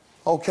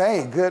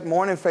Okay, good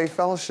morning, Faith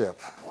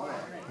Fellowship.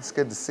 It's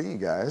good to see you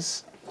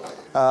guys.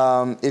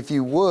 If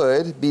you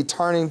would, be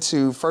turning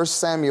to 1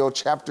 Samuel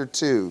chapter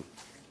 2.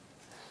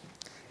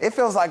 It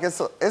feels like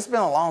it's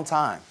been a long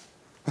time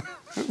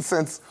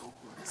since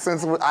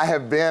I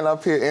have been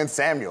up here in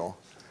Samuel.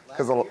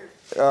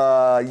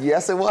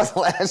 Yes, it was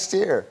last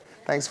year.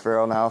 Thanks,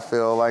 Farrell. Now I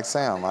feel like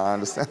Sam. I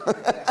understand.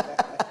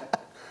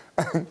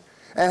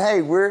 And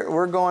hey,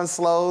 we're going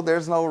slow.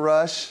 There's no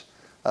rush.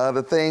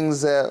 The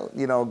things that,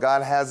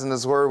 God has in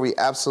His Word, we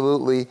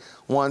absolutely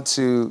want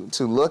to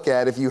look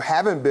at. If you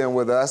haven't been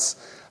with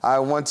us, I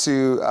want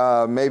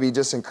to maybe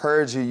just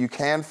encourage you. You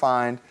can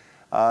find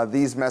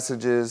these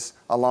messages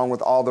along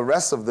with all the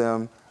rest of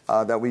them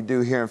that we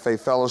do here in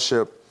Faith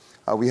Fellowship.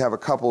 We have a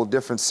couple of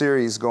different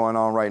series going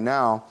on right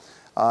now.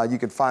 You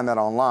can find that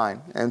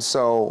online. And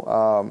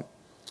so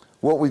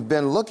what we've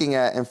been looking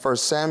at in 1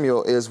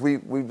 Samuel is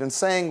we've been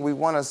saying we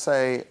want to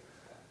say,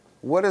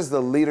 what is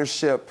the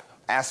leadership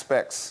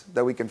aspects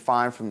that we can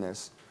find from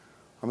this?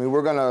 I mean,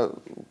 we're going to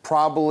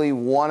probably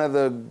one of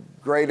the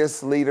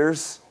greatest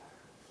leaders,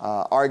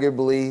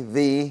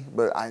 arguably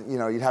but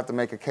you'd have to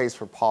make a case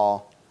for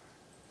Paul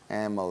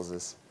and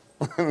Moses.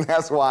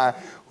 That's why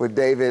with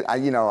David, I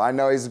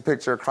know he's a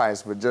picture of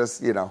Christ, but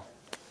just,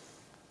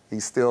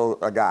 he's still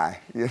a guy,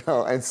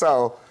 And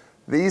so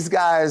these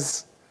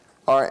guys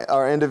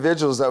are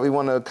individuals that we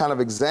want to kind of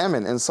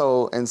examine. And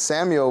so in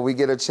Samuel, we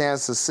get a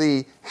chance to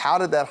see how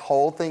did that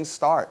whole thing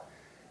start.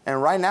 And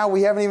right now,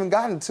 we haven't even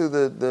gotten to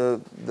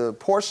the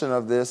portion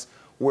of this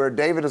where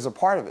David is a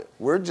part of it.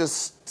 We're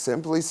just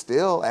simply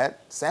still at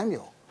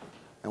Samuel.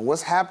 And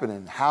what's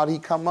happening? How did he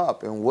come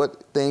up? And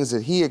what things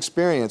did he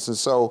experience? And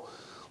so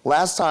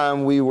last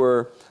time we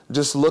were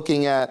just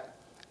looking at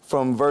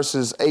from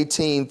verses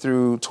 18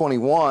 through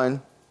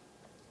 21.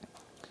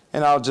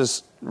 And I'll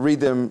just read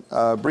them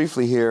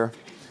briefly here.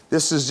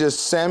 This is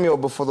just Samuel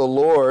before the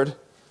Lord.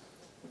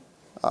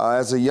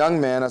 As a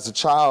young man, as a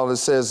child, it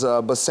says,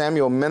 but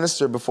Samuel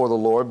ministered before the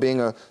Lord,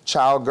 being a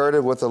child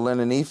girded with a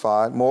linen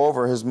ephod.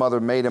 Moreover, his mother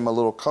made him a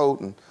little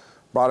coat and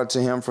brought it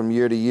to him from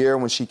year to year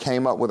when she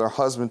came up with her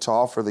husband to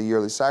offer the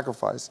yearly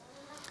sacrifice.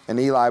 And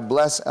Eli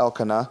blessed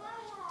Elkanah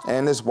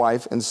and his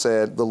wife and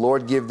said, the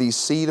Lord give thee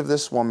seed of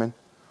this woman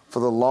for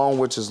the loan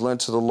which is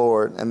lent to the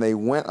Lord. And they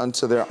went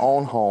unto their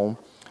own home,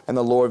 and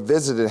the Lord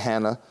visited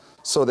Hannah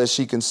so that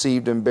she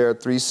conceived and bare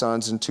 3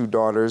 sons and 2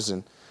 daughters,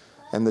 and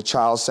the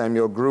child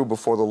Samuel grew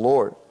before the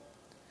Lord.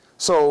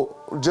 So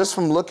just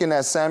from looking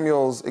at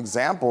Samuel's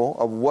example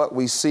of what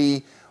we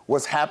see,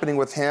 what's happening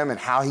with him and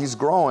how he's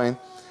growing,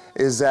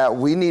 is that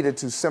we needed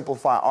to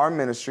simplify our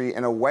ministry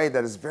in a way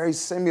that is very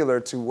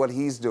similar to what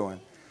he's doing.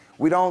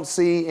 We don't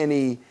see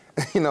any,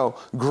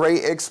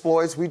 great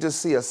exploits. We just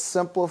see a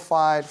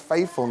simplified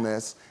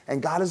faithfulness,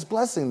 and God is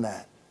blessing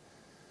that.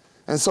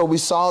 And so we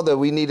saw that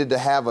we needed to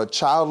have a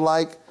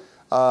childlike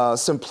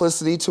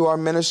simplicity to our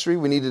ministry.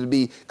 We needed to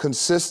be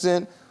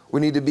consistent.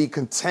 We need to be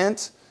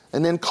content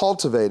and then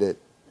cultivate it.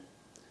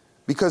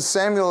 Because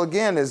Samuel,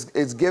 again,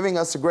 is giving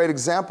us a great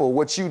example.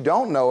 What you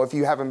don't know, if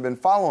you haven't been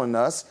following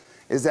us,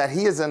 is that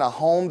he is in a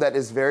home that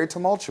is very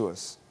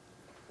tumultuous.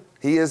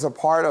 He is a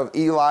part of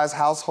Eli's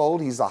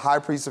household. He's the high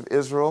priest of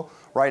Israel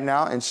right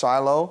now in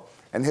Shiloh.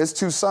 And his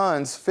 2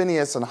 sons,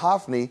 Phinehas and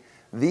Hophni,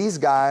 these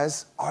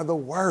guys are the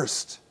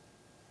worst.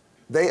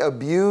 They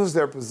abuse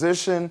their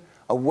position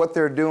of what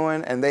they're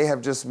doing, and they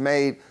have just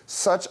made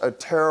such a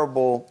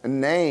terrible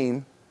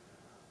name,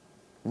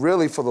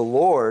 really, for the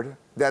Lord,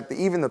 that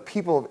even the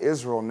people of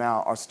Israel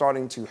now are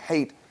starting to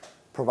hate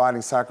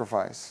providing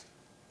sacrifice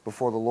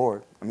before the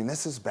Lord. I mean,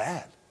 this is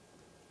bad.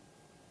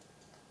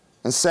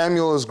 And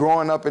Samuel is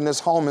growing up in this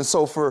home, and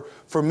so for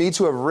me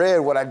to have read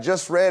what I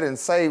just read and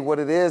say what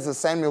it is that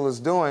Samuel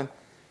is doing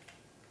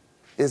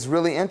is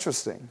really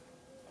interesting.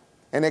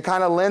 And it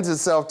kind of lends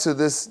itself to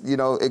this,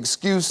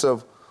 excuse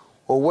of,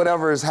 well,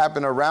 whatever has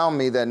happened around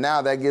me,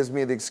 that gives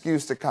me the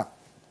excuse to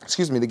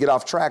get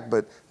off track.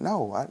 But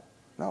no.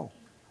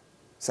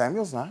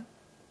 Samuel's not.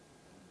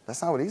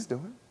 That's not what he's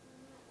doing.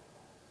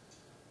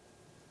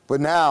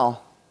 But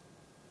now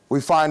we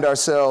find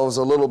ourselves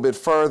a little bit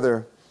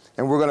further,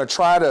 and we're going to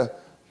try to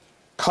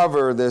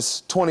cover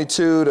this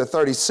 22 to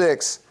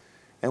 36.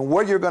 And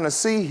what you're going to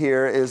see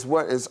here is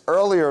what is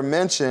earlier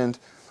mentioned,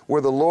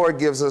 where the Lord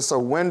gives us a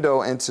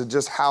window into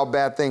just how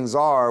bad things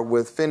are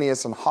with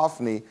Phinehas and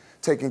Hophni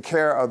taking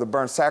care of the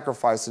burnt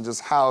sacrifice and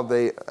just how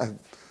they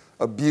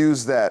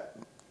abuse that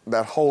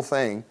whole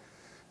thing.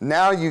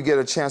 Now you get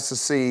a chance to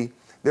see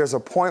there's a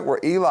point where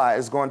Eli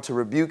is going to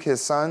rebuke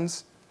his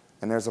sons,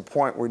 and there's a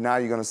point where now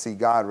you're going to see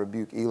God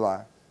rebuke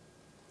Eli.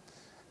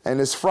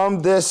 And it's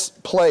from this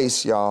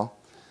place, y'all,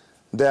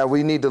 that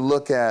we need to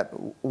look at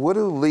how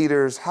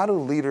do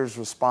leaders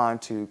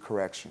respond to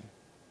correction?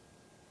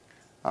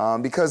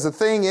 Because the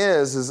thing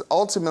is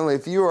ultimately,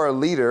 if you are a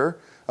leader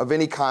of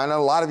any kind, and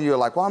a lot of you are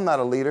like, well, I'm not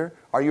a leader.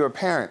 Are you a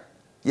parent?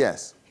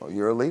 Yes. Well,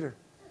 you're a leader.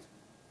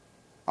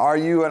 Are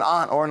you an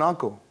aunt or an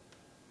uncle?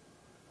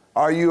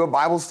 Are you a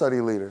Bible study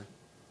leader?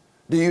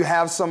 Do you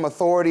have some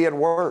authority at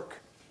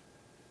work?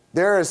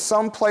 There is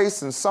some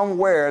place and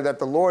somewhere that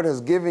the Lord has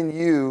given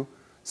you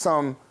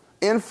some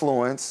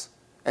influence,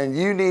 and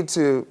you need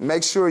to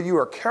make sure you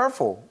are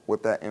careful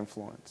with that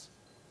influence.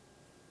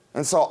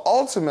 And so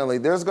ultimately,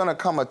 there's going to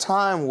come a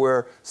time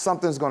where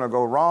something's going to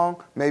go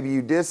wrong. Maybe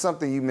you did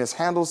something, you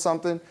mishandled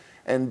something,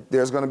 and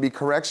there's going to be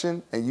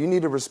correction, and you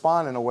need to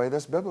respond in a way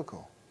that's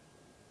biblical.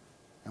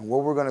 And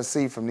what we're going to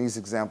see from these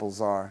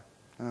examples are,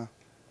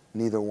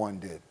 neither one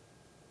did.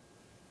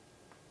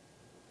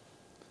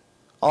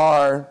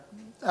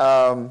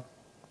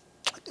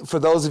 For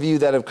those of you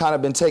that have kind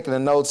of been taking the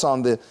notes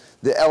on the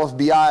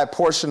LFBI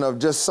portion of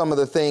just some of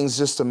the things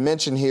just to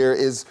mention here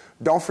is,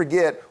 don't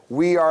forget,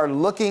 we are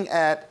looking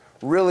at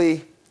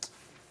really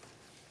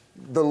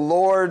the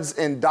Lord's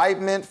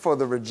indictment for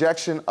the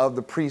rejection of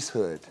the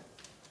priesthood.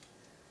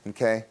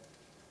 Okay?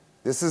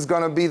 This is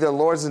going to be the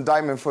Lord's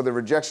indictment for the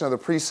rejection of the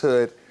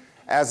priesthood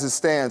as it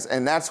stands.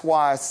 And that's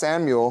why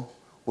Samuel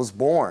was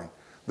born.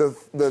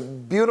 The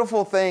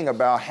beautiful thing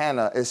about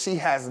Hannah is she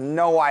has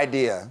no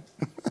idea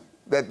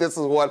that this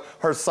is what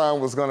her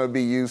son was going to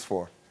be used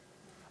for.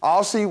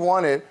 All she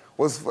wanted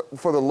was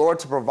for the Lord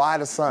to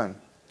provide a son.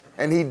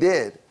 And he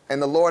did.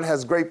 And the Lord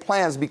has great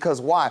plans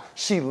because why?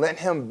 She lent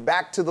him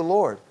back to the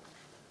Lord.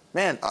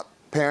 Man,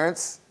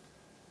 parents,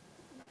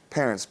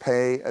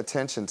 pay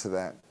attention to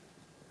that.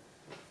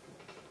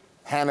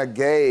 Hannah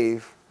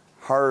gave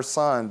her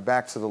son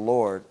back to the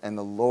Lord, and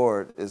the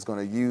Lord is going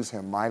to use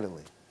him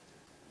mightily.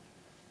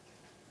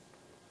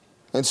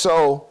 And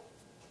so,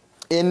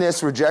 in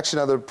this rejection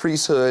of the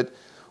priesthood,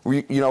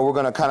 we're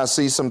going to kind of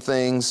see some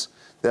things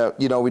that,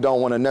 we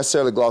don't want to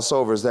necessarily gloss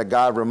over, is that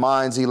God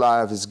reminds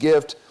Eli of his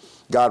gift.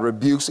 God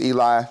rebukes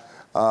Eli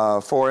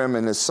for him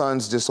and his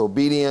son's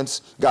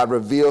disobedience. God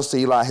reveals to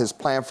Eli his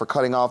plan for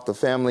cutting off the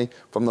family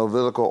from the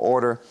Levitical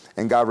order.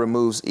 And God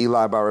removes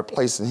Eli by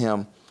replacing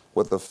him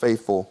with a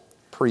faithful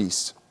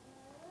priest,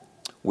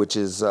 which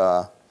is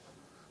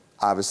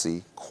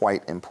obviously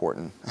quite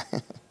important.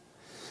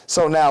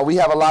 So now we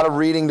have a lot of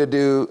reading to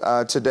do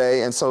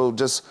today, and so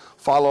just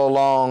follow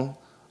along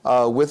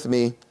with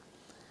me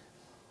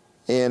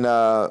in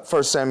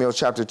 1 Samuel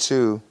chapter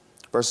 2,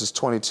 verses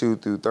 22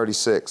 through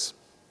 36.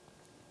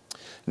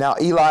 Now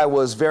Eli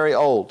was very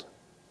old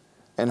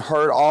and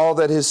heard all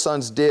that his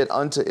sons did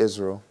unto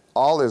Israel,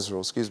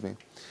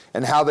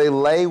 and how they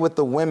lay with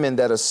the women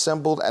that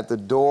assembled at the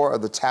door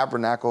of the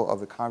tabernacle of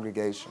the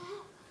congregation.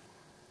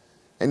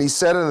 And he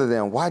said unto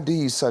them, why do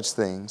you such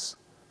things?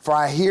 For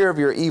I hear of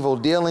your evil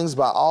dealings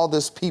by all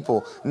this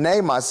people.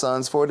 Nay, my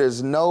sons, for it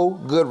is no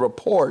good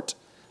report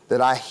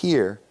that I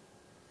hear.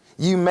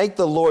 You make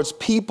the Lord's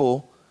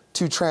people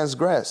to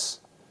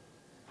transgress.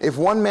 If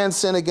one man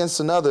sin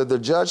against another, the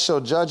judge shall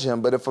judge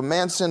him. But if a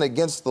man sin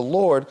against the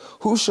Lord,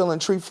 who shall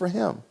entreat for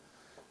him?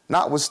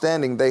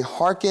 Notwithstanding, they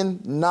hearken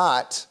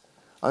not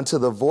unto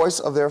the voice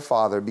of their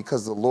father,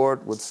 because the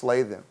Lord would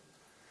slay them.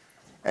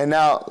 And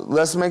now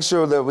let's make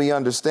sure that we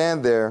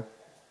understand there,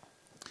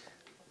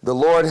 the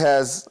Lord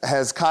has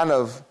kind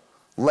of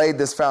laid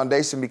this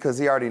foundation because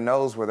he already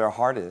knows where their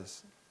heart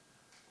is.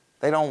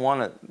 They don't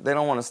want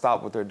to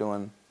stop what they're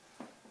doing.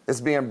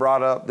 It's being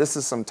brought up. This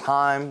is some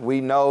time.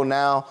 We know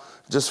now,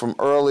 just from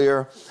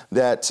earlier,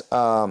 that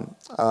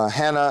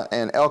Hannah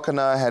and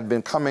Elkanah had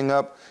been coming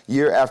up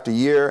year after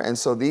year. And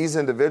so these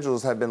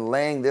individuals have been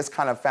laying this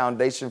kind of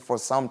foundation for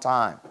some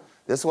time.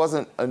 This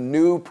wasn't a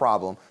new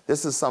problem.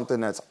 This is something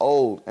that's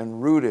old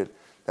and rooted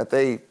that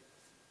they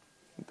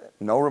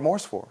no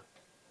remorse for.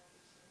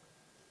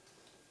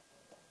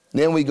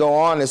 Then we go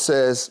on, it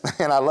says,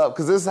 and I love,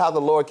 because this is how the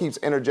Lord keeps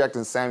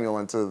interjecting Samuel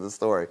into the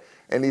story.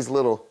 And these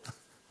little,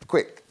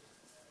 quick,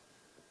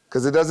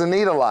 because it doesn't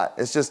need a lot.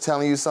 It's just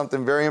telling you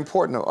something very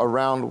important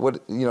around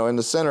what, in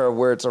the center of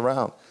where it's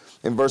around.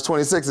 In verse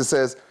 26, it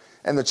says,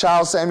 and the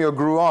child Samuel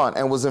grew on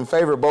and was in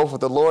favor both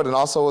with the Lord and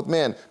also with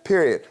men.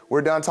 Period.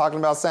 We're done talking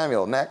about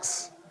Samuel.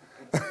 Next.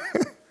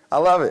 I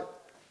love it.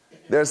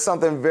 There's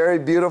something very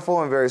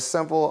beautiful and very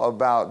simple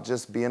about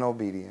just being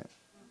obedient.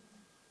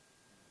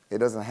 It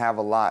doesn't have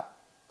a lot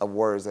of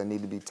words that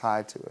need to be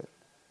tied to it.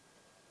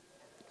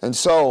 And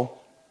so,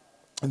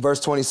 in verse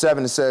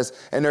 27, it says,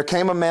 and there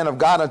came a man of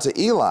God unto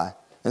Eli,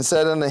 and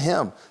said unto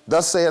him,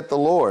 thus saith the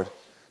Lord,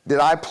 did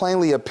I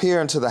plainly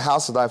appear unto the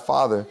house of thy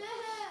father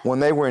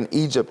when they were in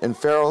Egypt in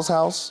Pharaoh's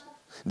house?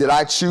 Did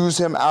I choose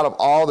him out of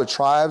all the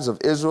tribes of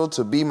Israel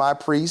to be my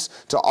priest,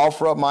 to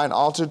offer up mine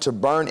altar, to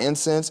burn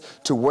incense,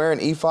 to wear an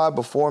ephod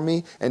before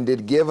me, and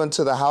did give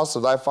unto the house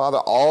of thy father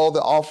all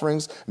the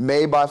offerings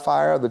made by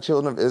fire of the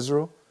children of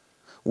Israel?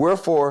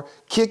 Wherefore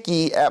kick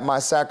ye at my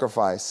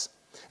sacrifice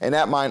and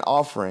at mine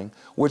offering,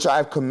 which I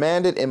have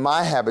commanded in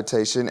my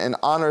habitation, and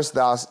honorest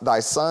thou thy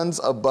sons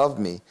above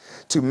me,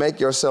 to make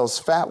yourselves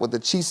fat with the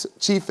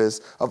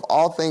chiefest of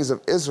all things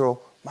of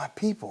Israel, my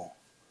people.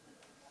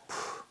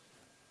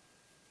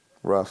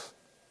 Rough.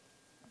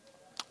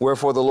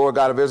 Wherefore the Lord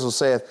God of Israel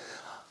saith,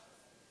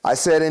 I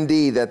said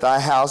indeed that thy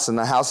house and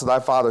the house of thy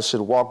father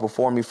should walk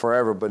before me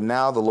forever. But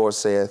now the Lord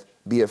saith,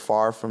 be it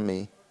far from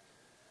me.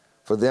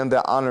 For them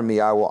that honor me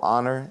I will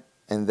honor,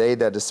 and they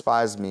that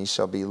despise me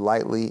shall be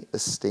lightly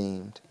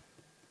esteemed.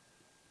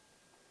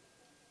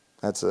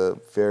 That's a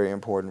very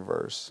important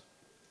verse.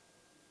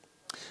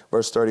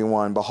 Verse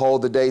 31,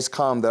 behold, the days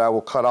come that I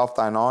will cut off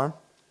thine arm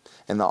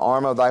and the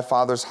arm of thy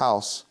father's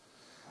house,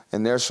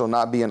 and there shall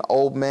not be an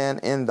old man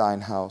in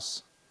thine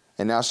house.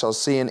 And thou shalt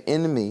see an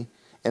enemy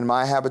in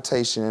my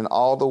habitation in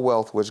all the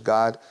wealth which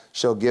God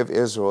shall give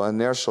Israel, and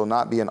there shall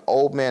not be an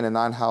old man in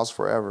thine house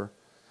forever.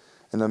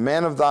 And the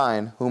man of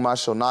thine, whom I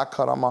shall not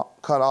cut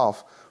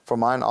off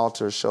from mine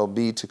altar, shall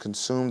be to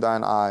consume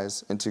thine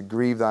eyes and to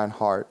grieve thine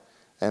heart,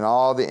 and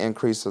all the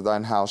increase of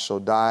thine house shall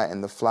die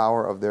in the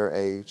flower of their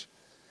age.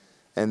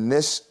 And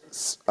this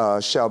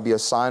shall be a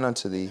sign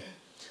unto thee,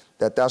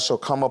 that thou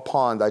shalt come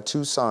upon thy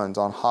two sons,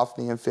 on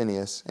Hophni and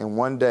Phinehas, and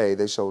one day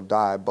they shall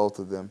die, both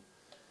of them.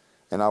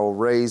 And I will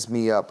raise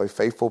me up a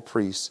faithful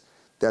priest,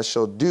 that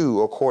shall do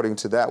according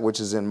to that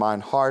which is in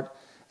mine heart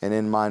and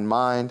in mine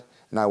mind,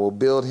 and I will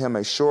build him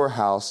a sure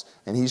house,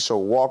 and he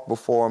shall walk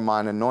before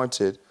mine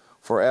anointed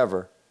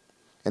forever.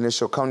 And it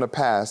shall come to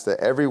pass that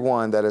every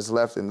one that is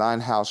left in thine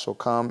house shall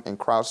come and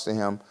crouch to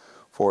him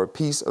for a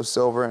piece of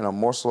silver and a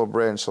morsel of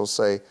bread, and shall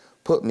say,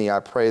 put me, I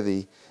pray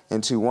thee,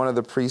 into one of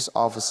the priest's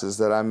offices,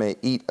 that I may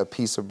eat a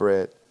piece of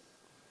bread.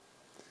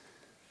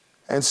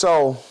 And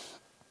so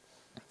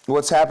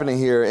what's happening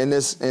here in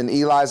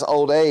Eli's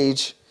old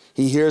age,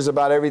 he hears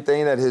about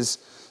everything that his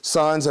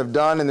sons have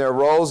done in their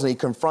roles, and he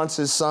confronts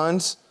his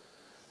sons.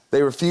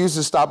 They refuse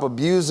to stop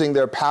abusing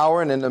their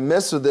power, and in the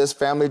midst of this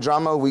family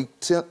drama, we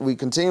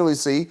continually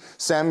see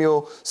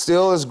Samuel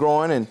still is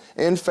growing and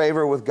in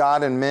favor with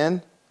God and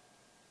men.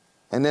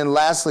 And then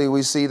lastly,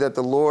 we see that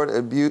the Lord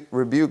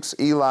rebukes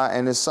Eli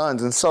and his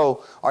sons. And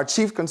so our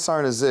chief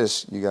concern is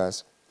this, you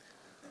guys,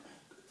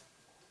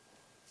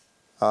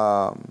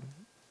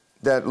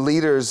 that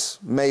leaders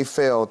may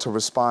fail to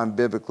respond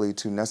biblically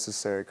to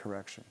necessary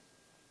correction.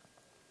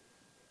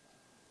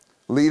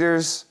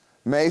 Leaders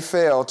may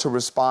fail to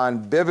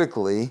respond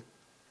biblically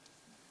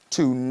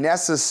to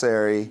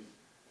necessary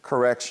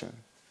correction.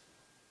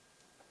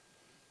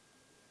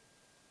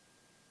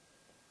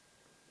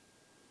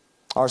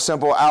 Our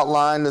simple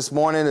outline this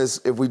morning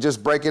is, if we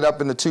just break it up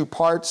into two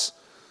parts,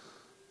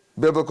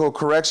 biblical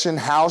correction,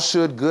 how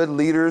should good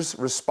leaders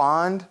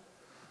respond?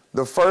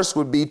 The first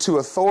would be to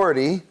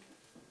authority,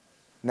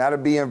 and that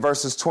would be in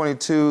verses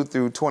 22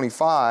 through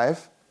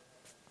 25.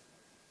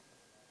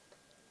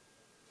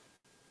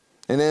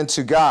 And then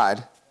to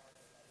God,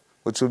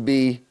 which would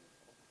be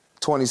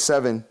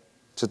 27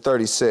 to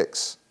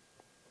 36.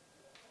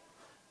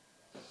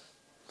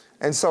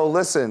 And so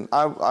listen,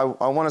 I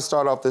want to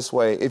start off this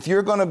way. If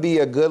you're going to be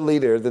a good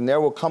leader, then there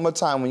will come a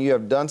time when you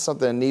have done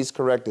something that needs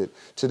corrected.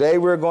 Today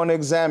we're going to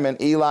examine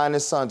Eli and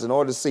his sons in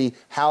order to see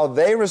how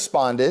they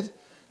responded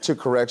to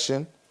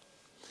correction.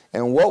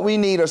 And what we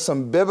need are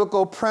some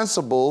biblical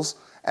principles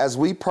as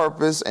we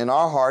purpose in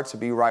our heart to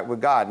be right with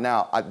God.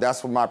 Now,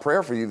 that's what my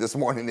prayer for you this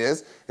morning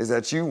is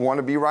that you want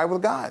to be right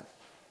with God.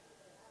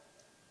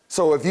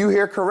 So if you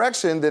hear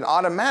correction, then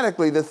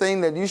automatically the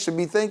thing that you should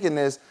be thinking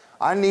is,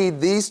 I need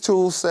these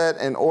tools set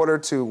in order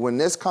to, when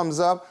this comes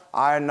up,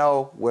 I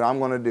know what I'm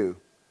going to do.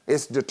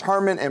 It's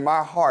determined in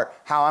my heart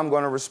how I'm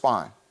going to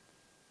respond.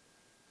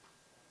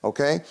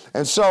 Okay?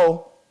 And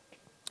so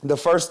the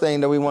first thing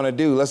that we want to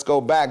do, let's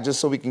go back just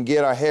so we can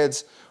get our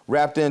heads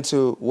wrapped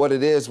into what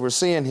it is we're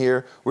seeing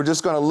here. We're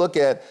just going to look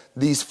at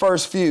these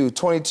first few,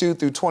 22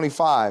 through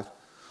 25.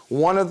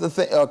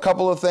 A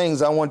couple of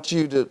things I want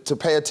you to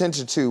pay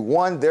attention to.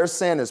 One, their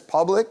sin is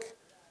public,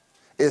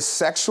 is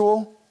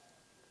sexual,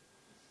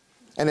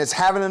 and it's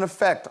having an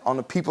effect on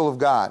the people of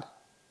God.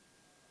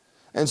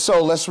 And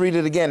so let's read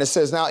it again. It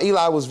says, now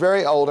Eli was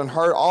very old and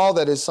heard all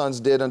that his sons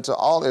did unto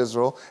all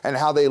Israel, and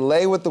how they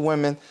lay with the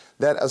women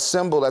that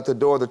assembled at the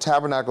door of the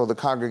tabernacle of the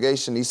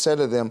congregation. He said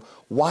to them,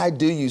 why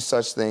do you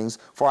such things?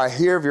 For I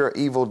hear of your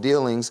evil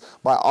dealings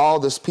by all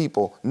this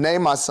people. Nay,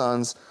 my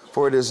sons,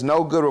 for it is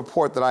no good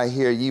report that I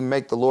hear. Ye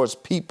make the Lord's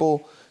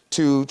people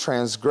to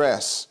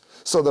transgress.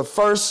 So the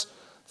first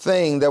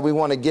thing that we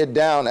want to get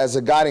down as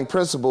a guiding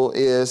principle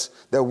is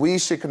that we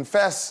should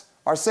confess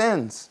our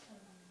sins.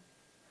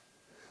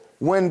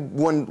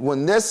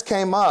 When this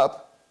came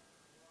up,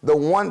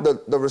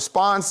 the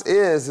response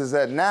is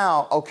that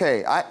now,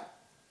 okay,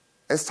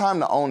 it's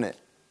time to own it.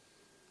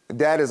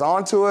 Dad is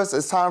on to us.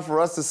 It's time for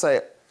us to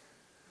say,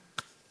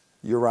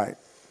 you're right.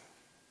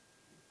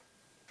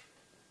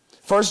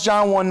 1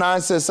 John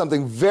 1:9 says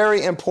something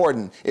very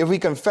important. If we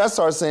confess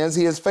our sins,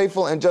 he is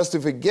faithful and just to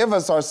forgive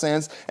us our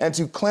sins and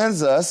to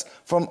cleanse us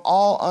from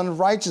all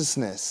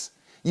unrighteousness.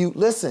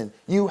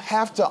 You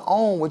have to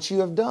own what you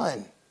have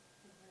done.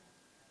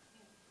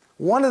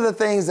 One of the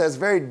things that's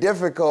very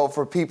difficult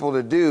for people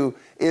to do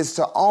is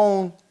to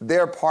own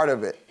their part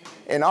of it.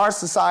 In our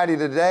society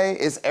today,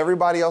 it's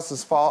everybody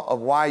else's fault of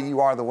why you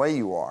are the way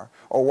you are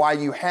or why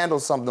you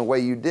handled something the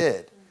way you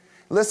did.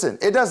 Listen,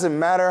 it doesn't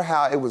matter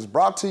how it was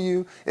brought to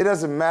you. It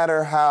doesn't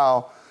matter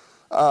how,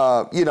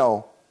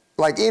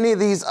 like any of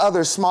these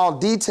other small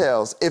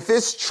details. If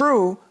it's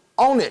true,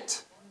 own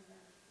it.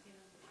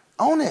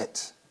 Own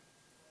it.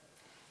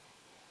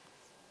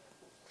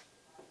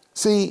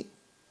 See,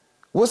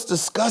 What's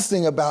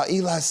disgusting about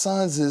Eli's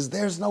sons is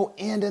there's no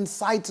end in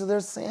sight to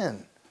their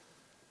sin.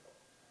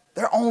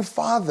 Their own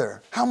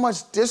father. How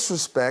much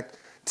disrespect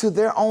to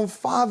their own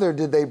father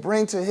did they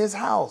bring to his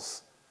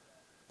house?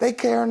 They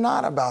care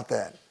not about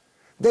that.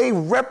 They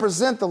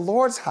represent the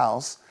Lord's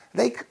house.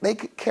 They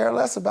could care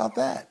less about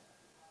that.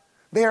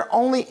 They are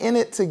only in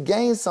it to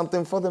gain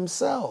something for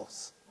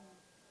themselves.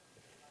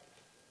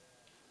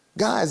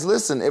 Guys,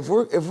 listen, if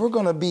we're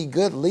going to be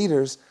good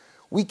leaders,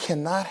 we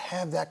cannot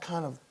have that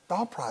kind of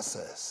thought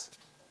process.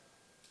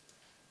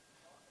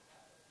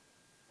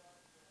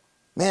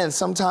 Man,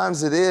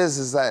 sometimes it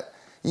is that,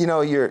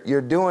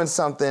 you're doing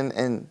something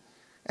and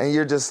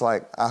you're just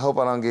like, I hope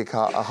I don't get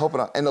caught. I hope I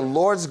don't. And the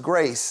Lord's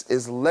grace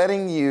is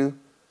letting you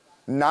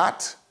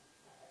not,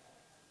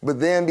 but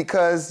then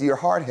because you're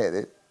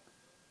hard-headed,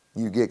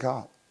 you get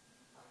caught.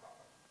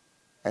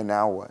 And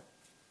now what?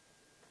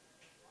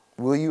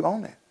 Will you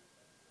own it?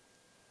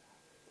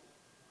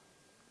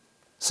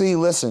 See,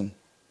 listen.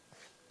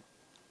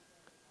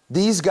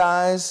 These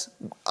guys,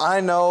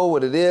 I know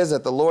what it is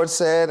that the Lord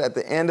said at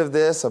the end of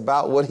this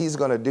about what he's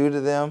going to do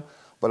to them,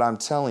 but I'm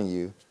telling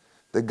you,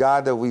 the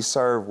God that we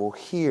serve will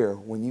hear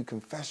when you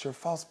confess your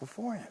faults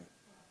before him.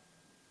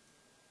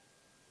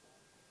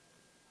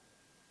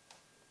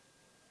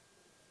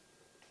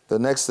 The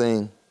next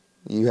thing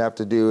you have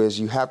to do is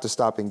you have to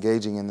stop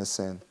engaging in the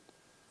sin.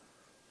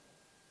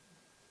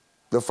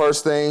 The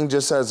first thing,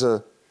 just as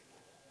a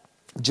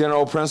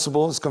general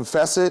principle, is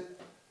confess it.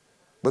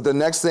 But the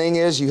next thing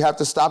is you have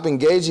to stop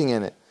engaging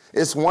in it.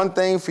 It's one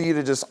thing for you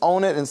to just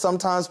own it. And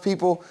sometimes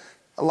people,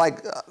 like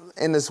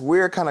in this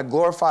weird kind of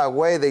glorified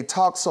way, they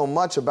talk so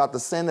much about the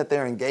sin that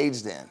they're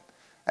engaged in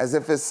as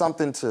if it's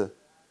something to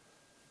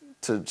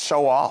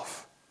show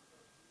off.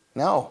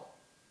 No,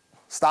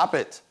 stop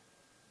it.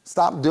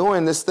 Stop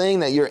doing this thing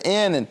that you're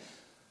in. And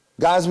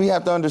guys, we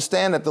have to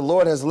understand that the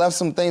Lord has left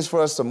some things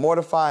for us to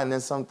mortify and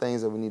then some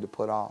things that we need to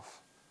put off.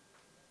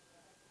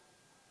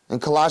 In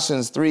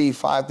Colossians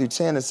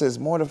 3:5-10, it says,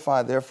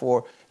 mortify,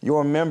 therefore,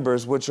 your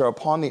members which are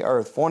upon the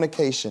earth,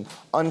 fornication,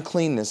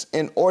 uncleanness,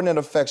 inordinate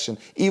affection,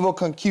 evil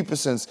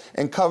concupiscence,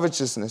 and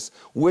covetousness,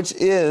 which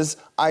is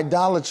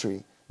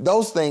idolatry.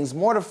 Those things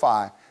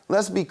mortify.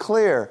 Let's be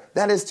clear,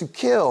 that is to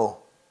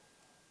kill.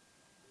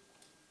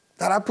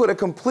 That I put a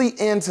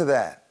complete end to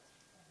that.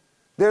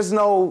 There's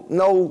no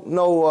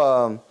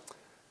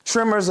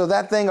trimmers of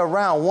that thing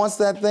around. Once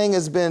that thing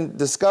has been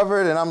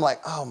discovered and I'm like,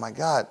 oh my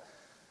God,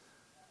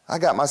 I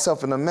got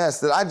myself in a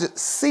mess, that I just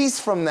cease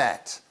from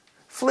that,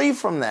 flee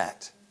from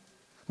that.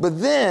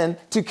 But then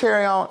to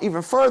carry on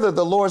even further,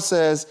 the Lord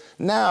says,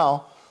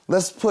 now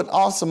let's put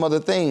off some other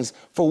things,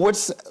 for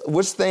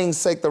which things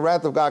sake the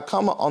wrath of God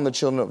come on the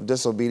children of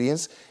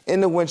disobedience,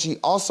 into which ye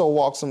also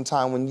walked some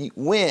time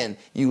when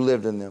you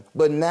lived in them.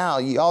 But now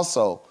ye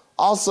also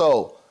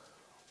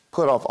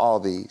put off all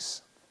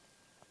these: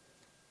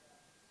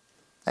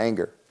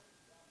 anger,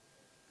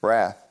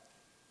 wrath,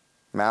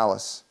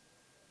 malice,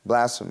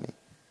 blasphemy,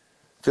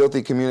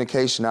 filthy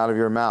communication out of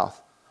your mouth.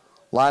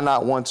 Lie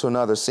not one to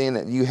another, seeing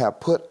that you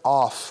have put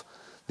off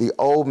the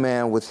old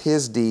man with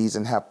his deeds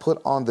and have put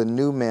on the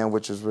new man,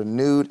 which is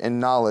renewed in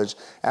knowledge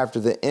after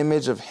the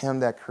image of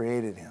him that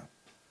created him.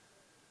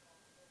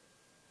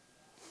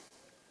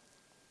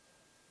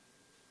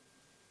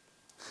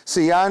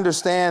 See, I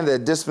understand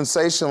that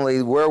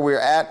dispensationally where we're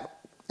at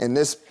in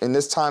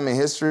this time in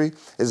history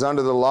is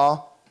under the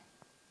law.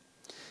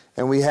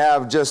 And we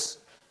have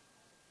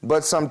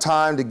but some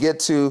time to get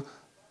to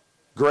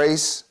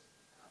grace.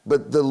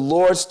 But the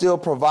Lord still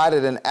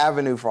provided an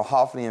avenue for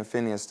Hophni and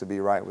Phinehas to be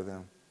right with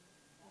him.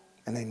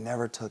 And they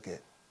never took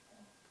it.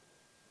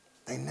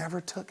 They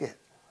never took it.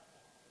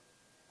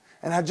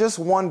 And I just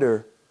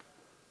wonder,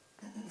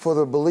 for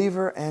the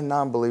believer and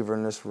non-believer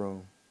in this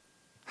room,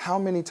 how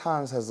many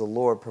times has the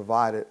Lord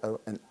provided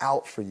an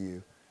out for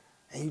you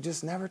and you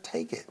just never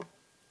take it?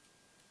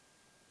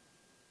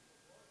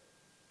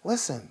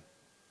 Listen,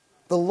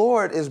 the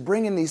Lord is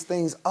bringing these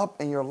things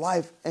up in your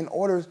life in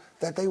order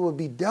that they will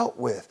be dealt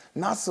with,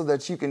 not so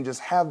that you can just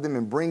have them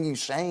and bring you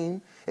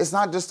shame. It's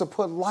not just to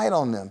put light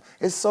on them.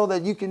 It's so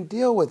that you can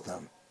deal with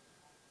them.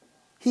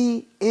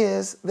 He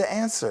is the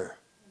answer.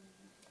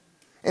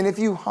 And if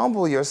you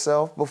humble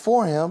yourself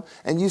before him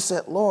and you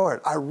said, Lord,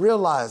 I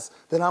realize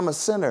that I'm a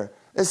sinner.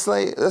 Let's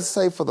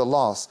say for the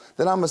lost,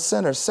 that I'm a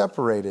sinner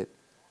separated,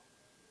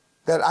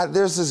 that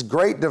there's this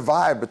great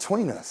divide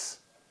between us,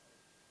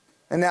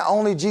 and that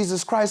only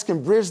Jesus Christ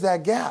can bridge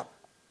that gap.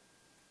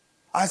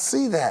 I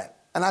see that,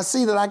 and I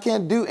see that I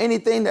can't do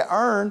anything to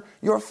earn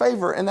your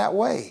favor in that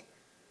way,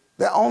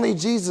 that only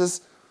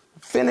Jesus'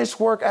 finished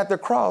work at the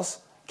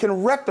cross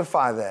can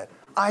rectify that.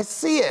 I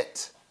see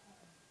it.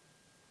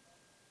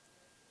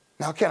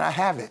 Now, can I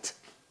have it?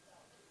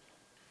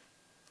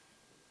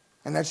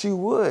 And that you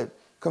would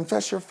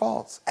confess your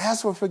faults,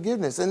 ask for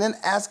forgiveness, and then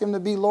ask him to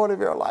be Lord of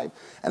your life.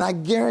 And I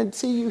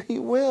guarantee you he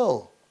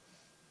will.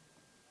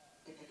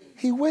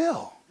 He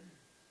will.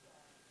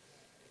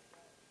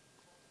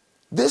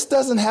 This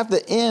doesn't have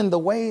to end the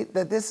way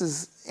that this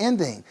is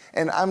ending.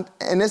 And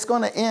it's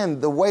going to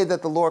end the way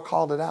that the Lord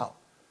called it out.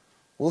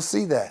 We'll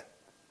see that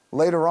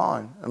later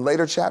on in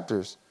later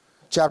chapters.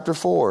 Chapter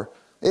 4.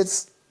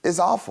 It's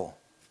awful.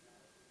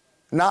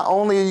 Not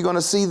only are you going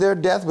to see their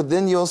death, but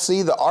then you'll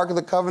see the Ark of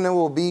the Covenant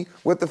will be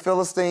with the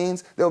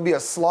Philistines. There'll be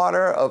a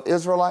slaughter of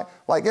Israelites.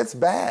 Like, it's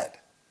bad.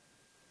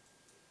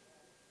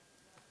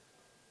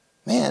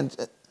 Man,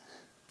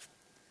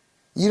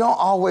 you don't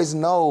always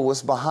know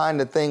what's behind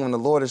the thing when the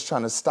Lord is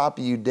trying to stop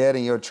you dead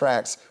in your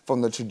tracks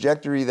from the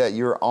trajectory that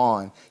you're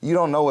on. You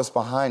don't know what's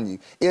behind you.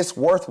 It's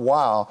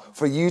worthwhile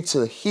for you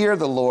to hear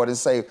the Lord and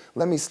say,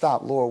 let me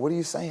stop, Lord. What are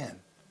you saying?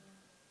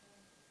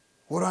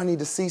 What do I need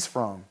to cease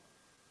from?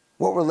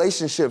 What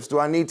relationships do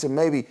I need to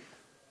maybe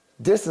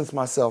distance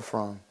myself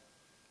from?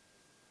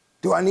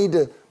 Do I need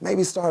to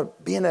maybe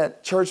start being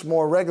at church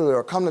more regular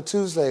or come to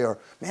Tuesday or,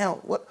 man,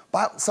 what?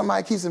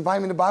 Somebody keeps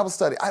inviting me to Bible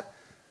study.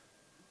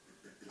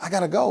 I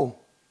got to go.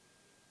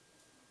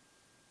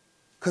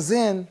 Because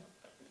then,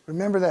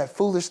 remember that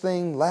foolish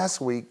thing last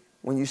week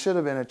when you should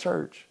have been at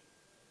church?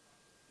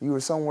 You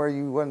were somewhere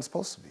you wasn't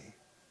supposed to be.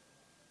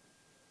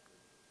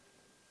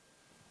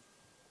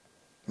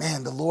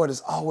 Man, the Lord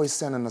is always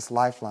sending us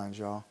lifelines,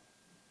 y'all.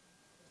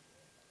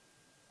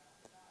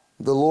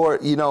 The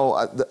Lord, you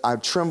know, I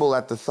tremble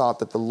at the thought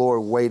that the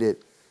Lord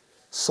waited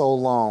so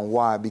long.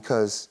 Why?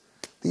 Because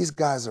these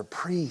guys are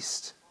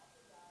priests.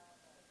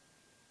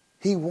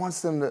 He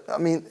wants them to, I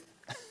mean,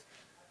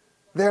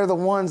 they're the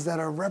ones that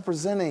are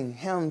representing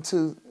him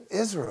to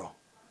Israel.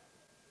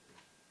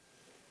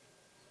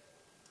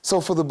 So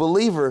for the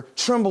believer,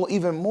 tremble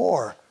even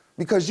more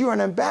because you're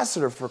an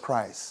ambassador for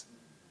Christ.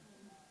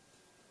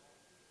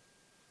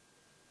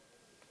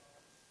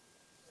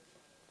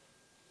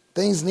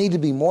 Things need to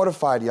be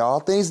mortified, y'all.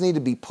 Things need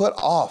to be put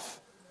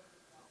off.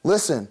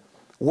 Listen,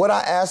 what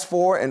I asked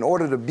for in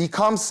order to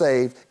become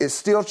saved is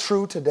still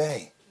true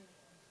today.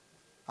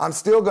 I'm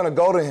still going to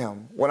go to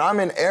him. When I'm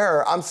in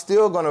error, I'm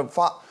still going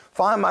to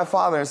find my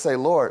Father and say,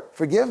 Lord,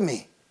 forgive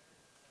me.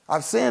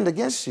 I've sinned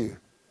against you.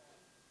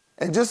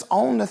 And just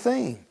own the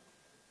thing.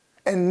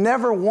 And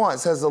never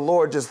once has the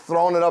Lord just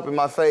thrown it up in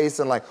my face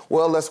and like,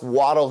 well, let's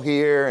waddle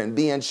here and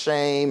be in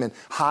shame and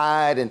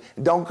hide and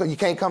you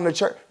can't come to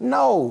church.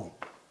 No.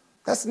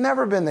 That's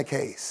never been the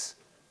case.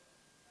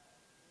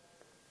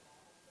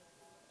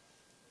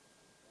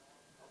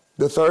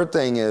 The third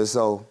thing is,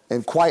 though,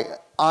 and quite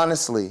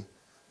honestly,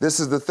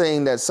 this is the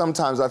thing that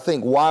sometimes I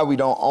think why we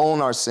don't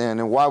own our sin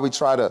and why we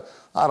try to,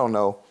 I don't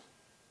know,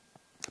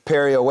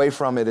 parry away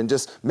from it and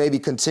just maybe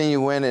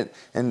continue in it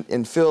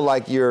and feel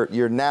like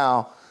you're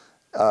now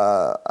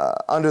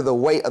under the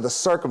weight of the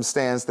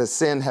circumstance that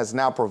sin has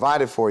now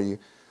provided for you.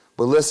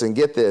 But listen,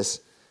 get this.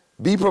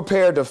 Be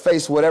prepared to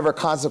face whatever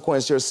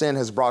consequence your sin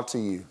has brought to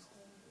you.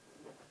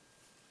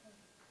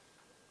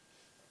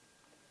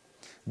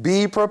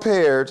 Be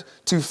prepared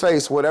to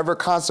face whatever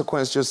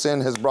consequence your sin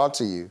has brought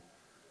to you.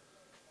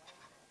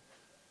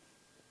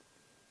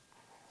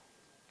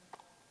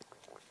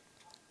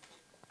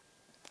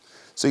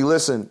 See,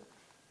 listen,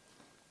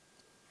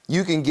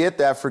 you can get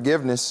that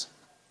forgiveness.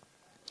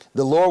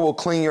 The Lord will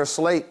clean your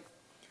slate.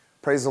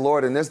 Praise the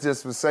Lord. In this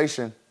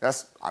dispensation,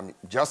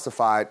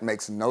 justified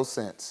makes no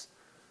sense.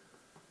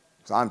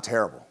 So I'm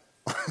terrible.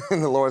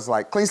 And the Lord's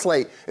like, clean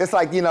slate. It's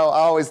like, you know, I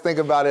always think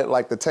about it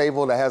like the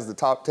table that has the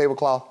top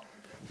tablecloth.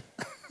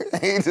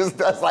 He just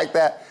does like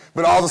that.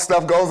 But all the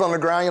stuff goes on the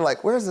ground. You're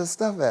like, where's this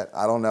stuff at?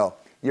 I don't know.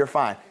 You're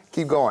fine.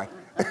 Keep going.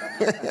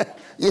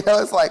 You know,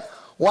 it's like,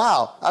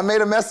 wow, I made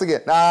a mess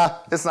again. Nah,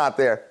 it's not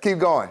there. Keep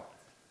going.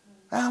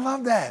 I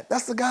love that.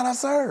 That's the God I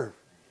serve.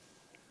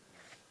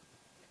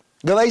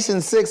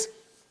 Galatians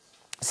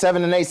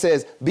 6:7-8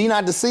 says, be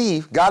not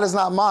deceived. God is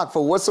not mocked.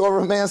 For whatsoever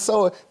a man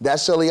soweth, that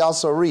shall he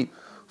also reap.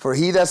 For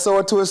he that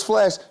soweth to his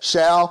flesh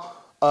shall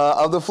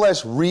of the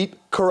flesh reap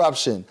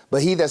corruption.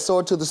 But he that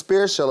soweth to the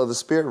Spirit shall of the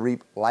Spirit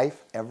reap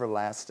life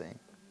everlasting.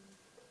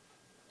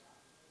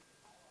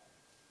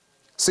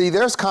 See,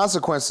 there's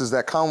consequences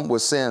that come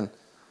with sin.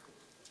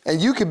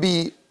 And you could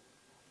be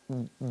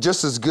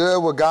just as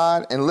good with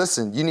God. And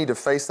listen, you need to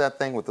face that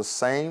thing with the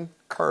same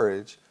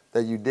courage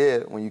that you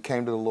did when you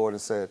came to the Lord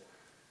and said,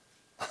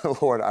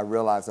 Lord, I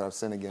realize that I've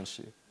sinned against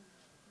you.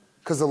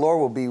 Because the Lord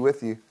will be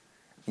with you.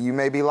 You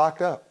may be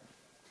locked up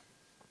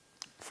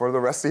for the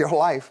rest of your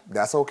life.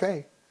 That's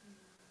okay.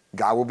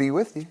 God will be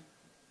with you.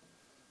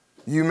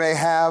 You may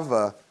have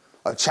a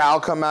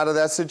child come out of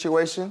that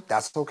situation.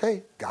 That's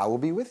okay. God will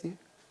be with you.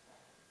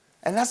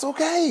 And that's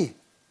okay.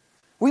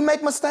 We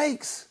make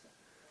mistakes.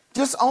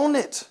 Just own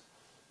it.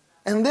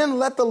 And then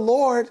let the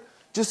Lord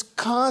just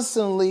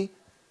constantly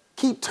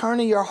keep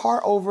turning your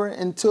heart over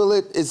until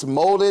it is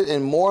molded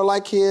and more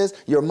like his,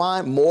 your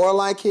mind more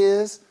like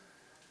his.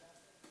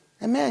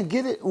 And man,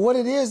 get it what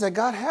it is that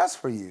God has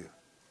for you.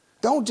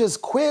 Don't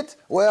just quit.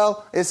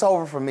 Well, it's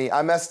over for me.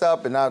 I messed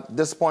up and I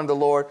disappointed the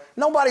Lord.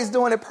 Nobody's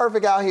doing it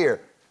perfect out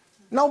here.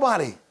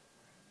 Nobody.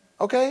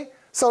 Okay?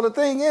 So the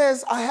thing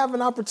is, I have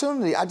an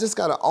opportunity. I just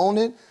got to own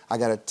it. I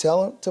got to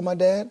tell him to my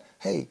dad,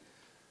 hey,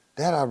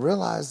 Dad, I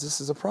realize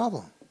this is a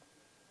problem.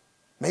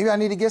 Maybe I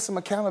need to get some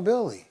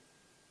accountability.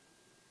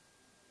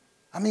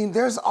 I mean,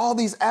 there's all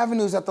these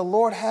avenues that the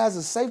Lord has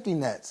as safety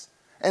nets.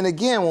 And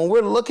again, when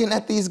we're looking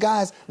at these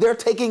guys, they're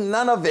taking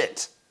none of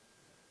it.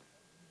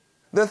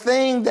 The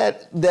thing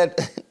that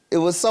it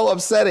was so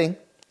upsetting,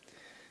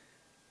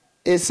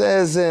 it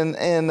says in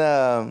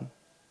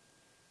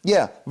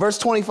verse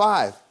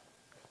 25.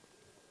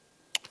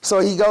 So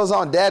he goes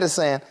on, Dad is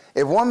saying,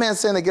 if one man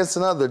sinned against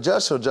another, the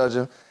judge shall judge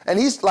him. And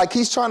he's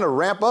trying to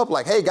ramp up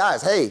like, hey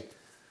guys, hey,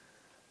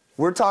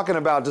 we're talking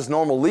about just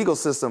normal legal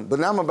system, but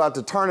now I'm about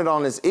to turn it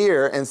on its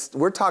ear, and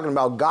we're talking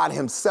about God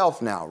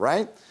himself now,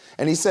 right?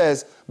 And he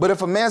says, but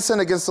if a man sin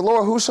against the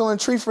Lord, who shall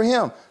entreat for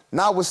him?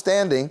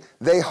 Notwithstanding,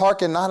 they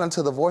hearken not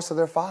unto the voice of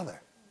their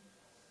father.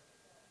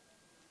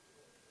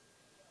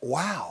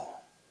 Wow.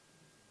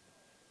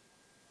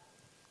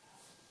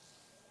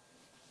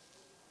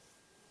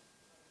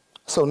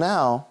 So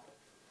now,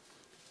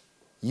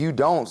 you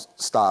don't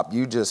stop.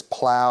 You just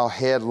plow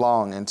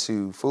headlong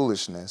into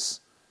foolishness.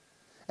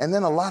 And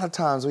then a lot of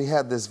times we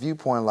have this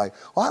viewpoint like,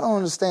 well, I don't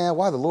understand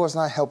why the Lord's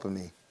not helping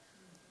me.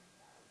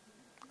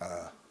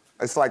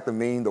 It's like the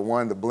meme,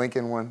 the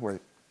blinking one,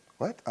 where,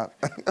 what?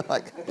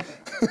 Like,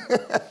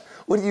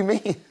 what do you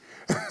mean?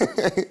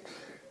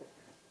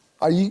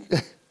 Are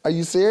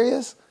you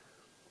serious?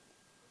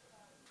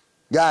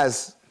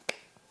 Guys,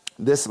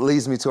 this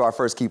leads me to our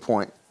first key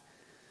point.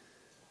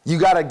 You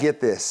got to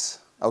get this,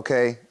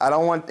 okay? I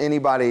don't want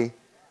anybody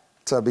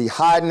to be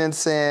hiding in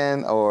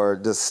sin or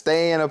to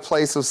stay in a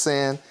place of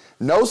sin.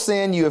 No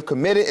sin you have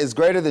committed is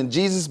greater than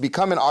Jesus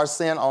becoming our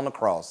sin on the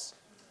cross.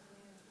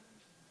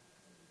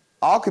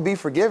 All could be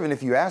forgiven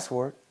if you ask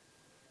for it.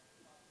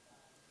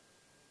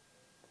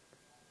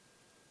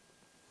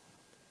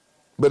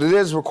 But it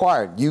is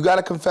required. You got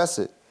to confess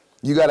it.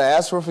 You got to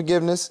ask for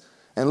forgiveness.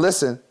 And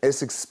listen,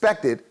 it's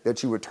expected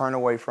that you would turn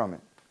away from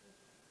it.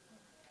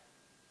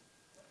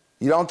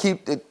 You don't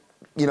keep it,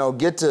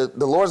 the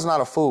Lord's not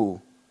a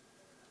fool.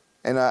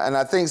 And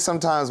I think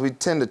sometimes we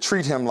tend to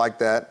treat him like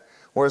that,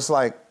 where it's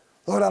like,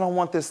 Lord, I don't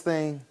want this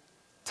thing.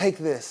 Take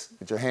this.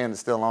 But your hand is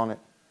still on it.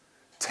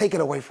 Take it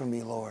away from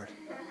me, Lord.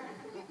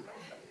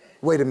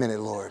 Wait a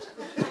minute, Lord.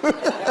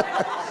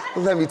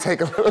 Let me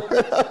take a look.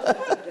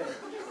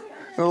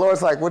 And the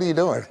Lord's like, what are you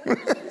doing?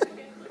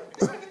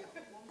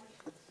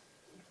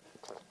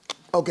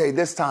 Okay,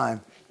 this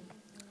time,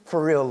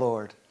 for real,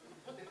 Lord.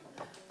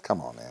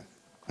 Come on, man.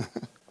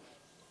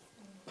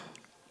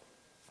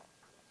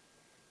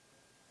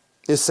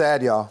 It's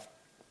sad, y'all.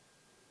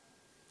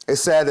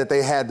 It's sad that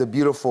they had the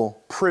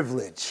beautiful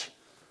privilege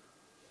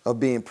of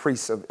being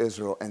priests of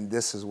Israel, and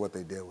this is what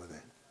they did with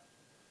it.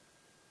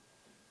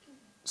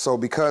 So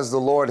because the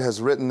Lord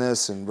has written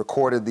this and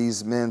recorded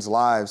these men's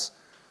lives,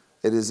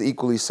 it is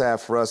equally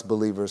sad for us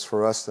believers,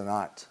 for us to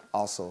not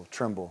also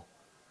tremble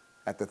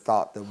at the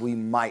thought that we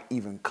might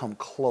even come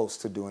close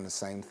to doing the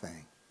same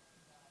thing.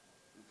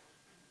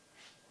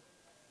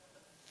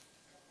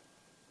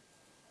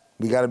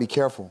 We got to be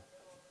careful.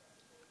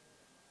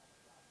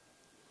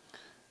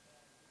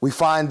 We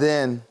find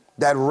then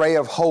that ray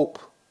of hope,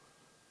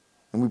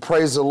 and we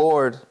praise the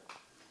Lord.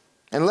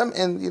 And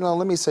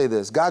let me say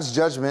this: God's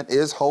judgment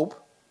is hope,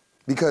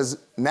 because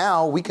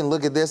now we can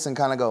look at this and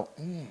kind of go,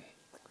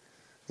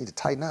 need to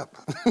tighten up.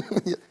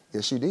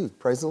 Yes, you do.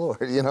 Praise the Lord.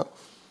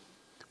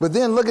 But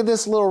then look at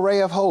this little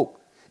ray of hope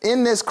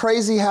in this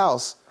crazy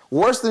house,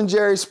 worse than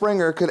Jerry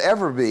Springer could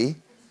ever be.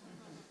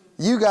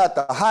 You got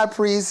the high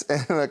priest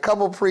and a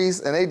couple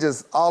priests, and they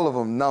just, all of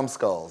them,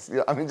 numbskulls.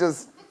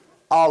 Just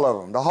all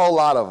of them, the whole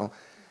lot of them.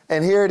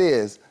 And here it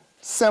is,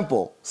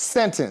 simple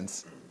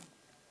sentence.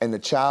 And the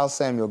child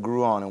Samuel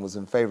grew on and was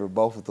in favor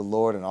both with the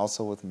Lord and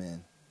also with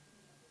men.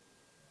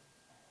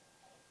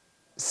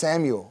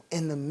 Samuel,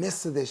 in the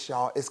midst of this,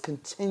 y'all, is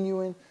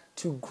continuing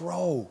to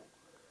grow.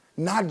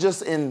 Not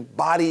just in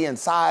body and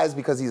size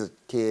because he's a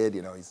kid,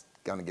 he's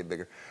going to get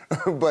bigger,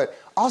 but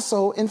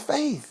also in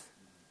faith.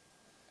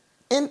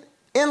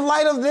 In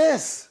light of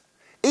this,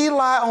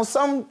 Eli on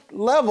some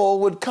level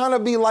would kind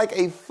of be like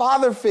a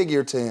father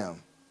figure to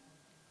him.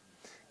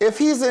 If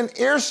he's in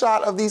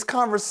earshot of these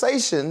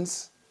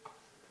conversations,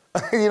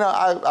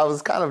 I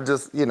was kind of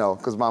just,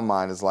 because my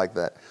mind is like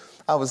that.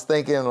 I was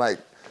thinking like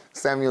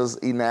Samuel's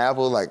eating an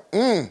apple, like,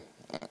 I'm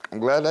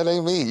glad that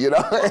ain't me,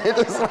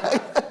 It's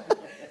like,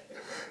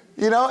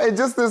 it's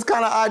just this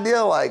kind of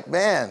idea like,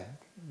 man,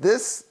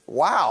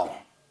 wow.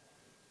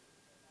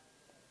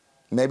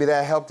 Maybe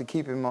that helped to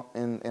keep him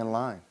in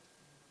line.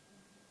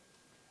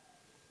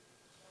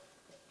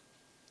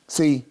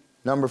 See,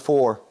 number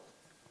 4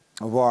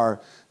 of our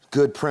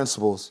good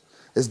principles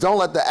is don't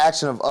let the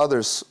action of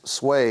others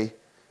sway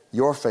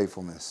your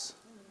faithfulness.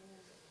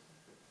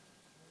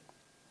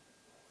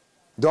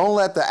 Don't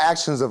let the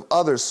actions of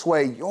others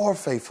sway your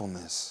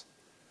faithfulness.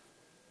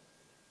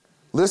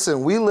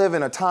 Listen, we live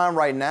in a time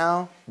right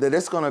now that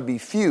it's going to be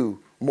few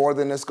more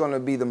than it's going to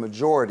be the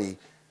majority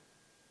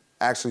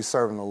actually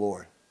serving the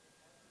Lord.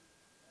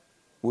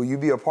 Will you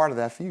be a part of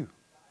that few?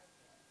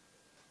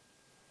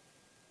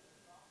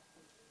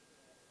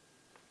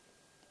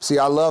 See,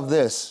 I love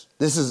this.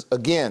 This is,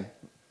 again,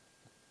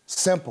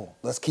 simple.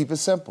 Let's keep it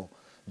simple.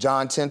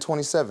 John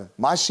 10:27.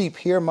 My sheep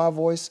hear my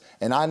voice,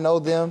 and I know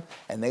them,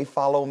 and they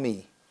follow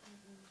me.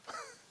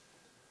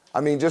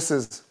 I mean, just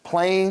as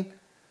plain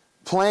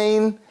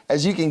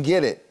as you can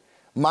get it.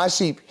 My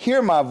sheep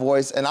hear my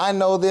voice, and I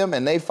know them,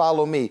 and they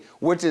follow me,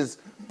 which is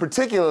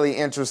particularly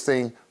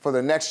interesting for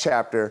the next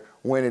chapter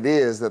when it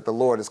is that the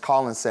Lord is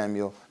calling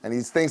Samuel, and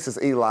he thinks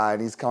it's Eli,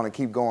 and he's going to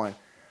keep going,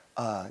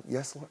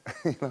 yes,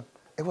 Lord.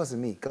 It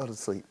wasn't me. Go to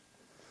sleep.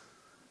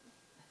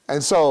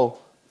 And so,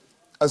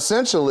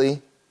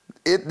 essentially,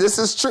 this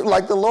is true.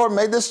 Like the Lord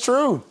made this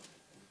true.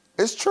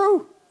 It's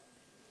true.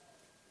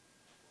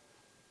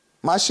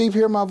 My sheep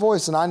hear my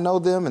voice, and I know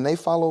them, and they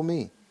follow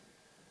me.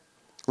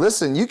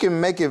 Listen, you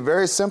can make it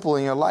very simple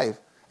in your life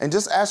and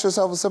just ask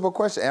yourself a simple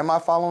question. Am I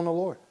following the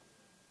Lord?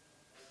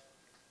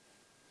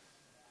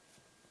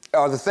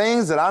 Are the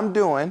things that I'm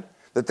doing,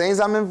 the things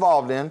I'm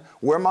involved in,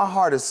 where my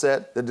heart is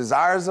set, the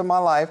desires of my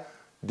life,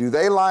 do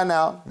they line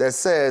out that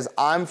says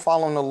I'm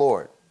following the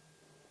Lord?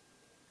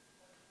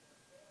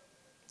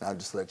 I'll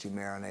just let you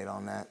marinate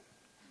on that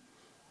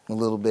a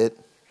little bit.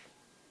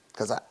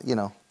 Because,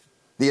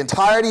 the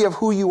entirety of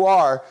who you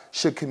are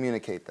should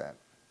communicate that.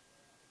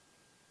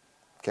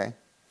 Okay?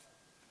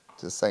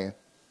 Just saying.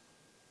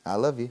 I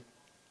love you.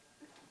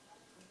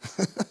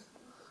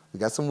 We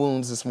got some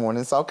wounds this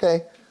morning. It's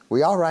okay.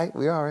 We all right.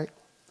 We all right.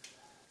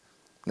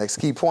 Next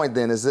key point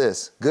then is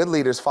this. Good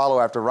leaders follow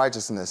after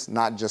righteousness,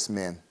 not just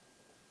men.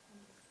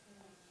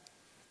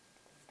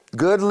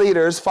 Good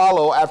leaders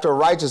follow after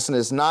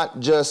righteousness, not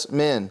just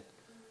men.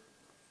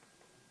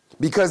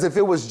 Because if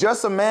it was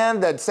just a man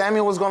that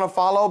Samuel was going to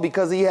follow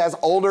because he has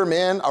older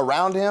men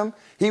around him,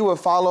 he would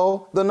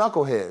follow the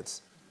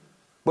knuckleheads.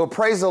 But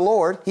praise the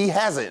Lord, he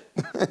has it,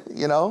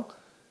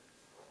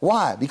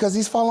 Why? Because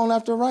he's following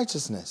after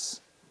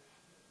righteousness.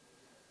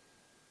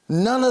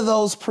 None of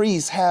those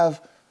priests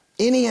have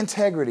any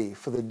integrity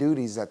for the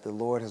duties that the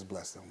Lord has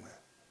blessed them with.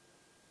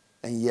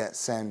 And yet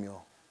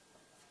Samuel,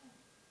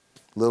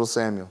 little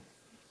Samuel.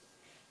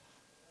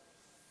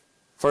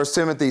 1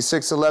 Timothy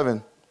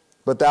 6:11,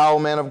 but thou, O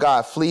man of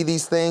God, flee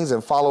these things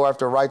and follow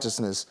after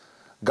righteousness,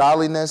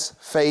 godliness,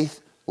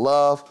 faith,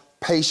 love,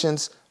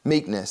 patience,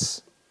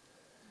 meekness.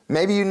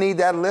 Maybe you need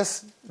that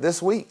list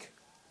this week.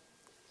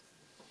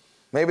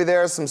 Maybe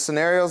there are some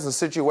scenarios and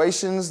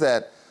situations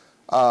that,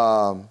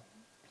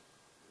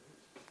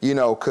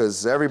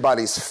 because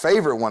everybody's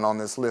favorite one on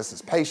this list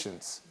is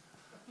patience.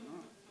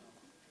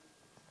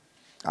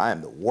 I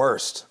am the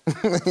worst,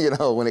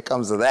 when it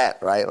comes to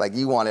that, right? Like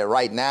you want it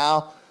right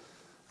now.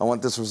 I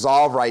want this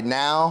resolved right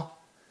now.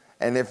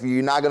 And if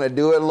you're not going to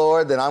do it,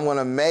 Lord, then I'm going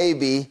to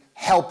maybe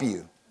help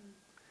you.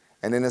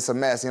 And then it's a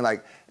mess. And you're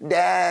like,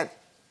 Dad,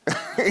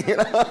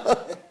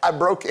 I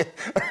broke it,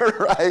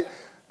 right?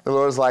 The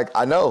Lord's like,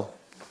 I know.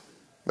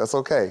 That's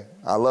okay.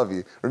 I love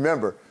you.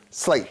 Remember,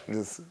 slate,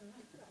 just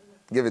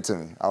give it to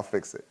me. I'll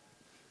fix it.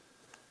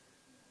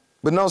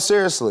 But no,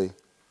 seriously,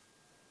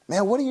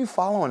 man, what are you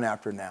following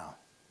after now?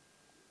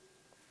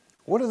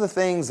 What are the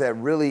things that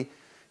really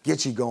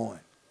get you going?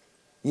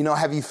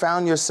 Have you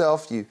found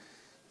yourself,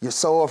 you're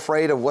so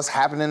afraid of what's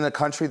happening in the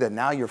country that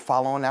now you're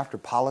following after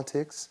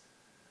politics?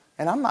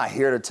 And I'm not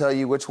here to tell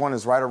you which one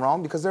is right or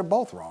wrong because they're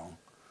both wrong.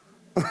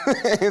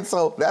 And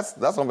so that's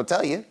what I'm going to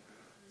tell you.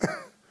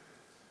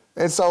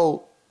 And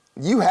so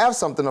you have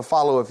something to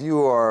follow if you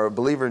are a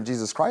believer in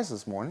Jesus Christ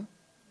this morning.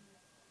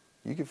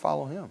 You can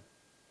follow him.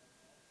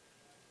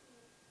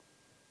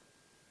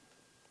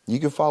 You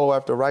can follow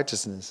after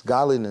righteousness,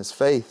 godliness,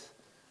 faith.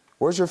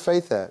 Where's your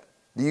faith at?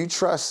 Do you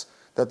trust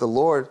that the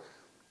Lord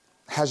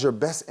has your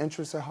best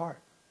interests at heart?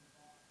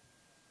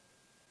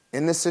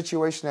 In this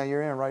situation that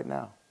you're in right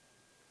now,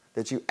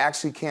 that you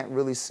actually can't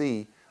really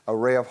see a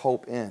ray of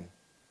hope in.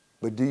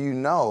 But do you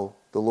know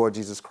the Lord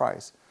Jesus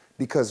Christ?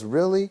 Because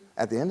really,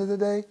 at the end of the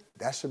day,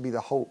 that should be the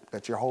hope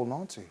that you're holding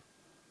on to.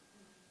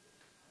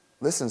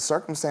 Listen,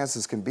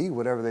 circumstances can be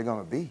whatever they're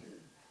going to be.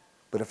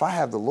 But if I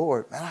have the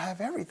Lord, man, I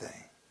have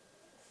everything.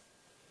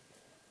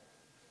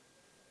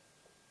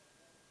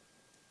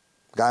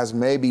 Guys,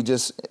 maybe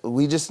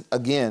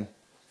again,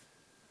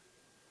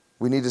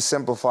 we need to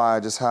simplify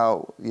just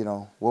how,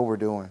 what we're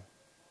doing.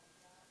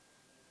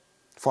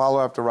 Follow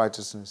after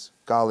righteousness,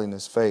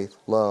 godliness, faith,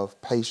 love,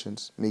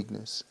 patience,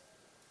 meekness.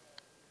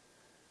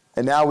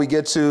 And now we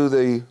get to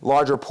the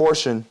larger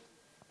portion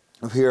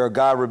of here,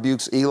 God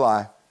rebukes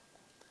Eli.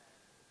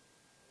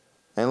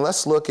 And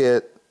let's look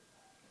at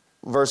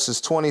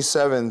verses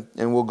 27,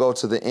 and we'll go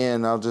to the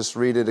end. I'll just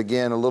read it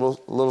again a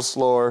little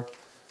slower,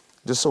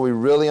 just so we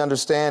really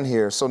understand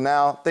here. So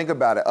now think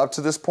about it. Up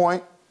to this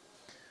point,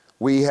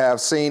 we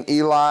have seen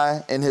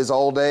Eli in his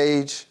old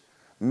age.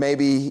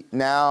 Maybe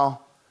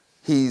now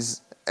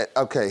he's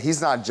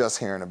not just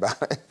hearing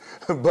about it,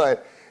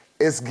 but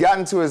it's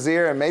gotten to his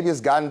ear and maybe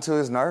it's gotten to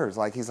his nerves.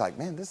 Like he's like,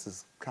 man, this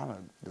is kind of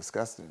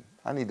disgusting.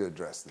 I need to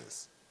address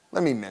this.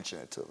 Let me mention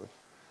it to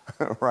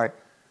him, right?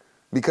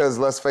 Because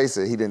let's face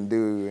it, he didn't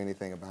do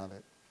anything about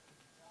it,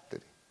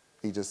 did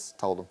he? He just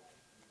told him,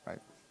 right?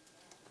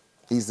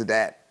 He's the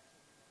dad,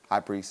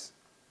 high priest.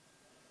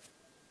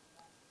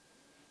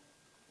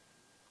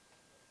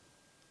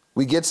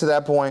 We get to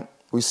that point.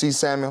 We see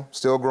Samuel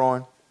still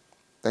growing.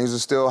 Things are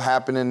still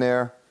happening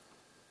there.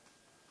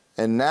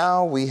 And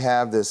now we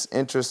have this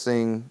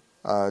interesting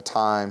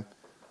time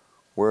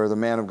where the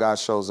man of God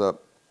shows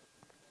up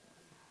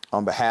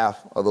on behalf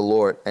of the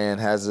Lord and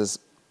has this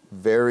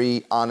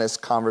very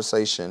honest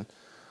conversation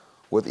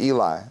with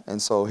Eli.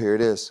 And so here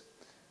it is.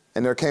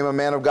 And there came a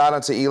man of God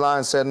unto Eli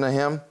and said unto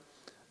him,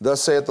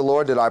 Thus saith the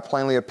Lord, did I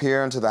plainly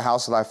appear unto the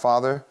house of thy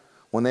father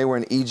when they were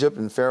in Egypt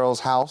in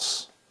Pharaoh's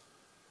house?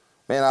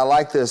 Man, I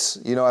like this,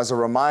 as a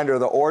reminder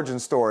of the origin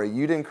story.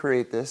 You didn't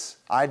create this,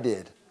 I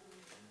did.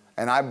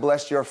 And I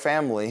blessed your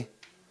family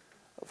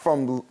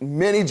from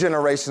many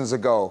generations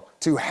ago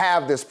to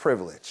have this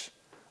privilege.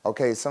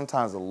 Okay,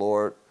 sometimes the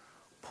Lord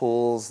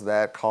pulls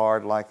that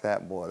card like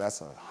that. Boy,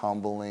 that's a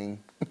humbling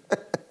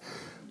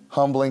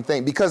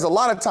thing. Because a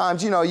lot of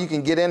times, you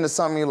can get into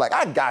something, you're like,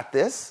 I got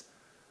this.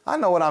 I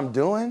know what I'm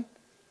doing.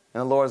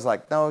 And the Lord's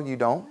like, no, you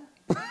don't.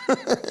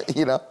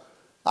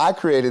 I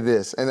created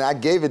this and I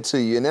gave it to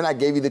you. And then I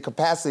gave you the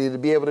capacity to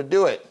be able to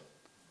do it.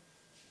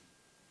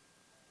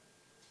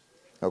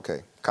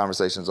 Okay,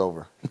 conversation's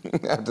over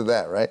after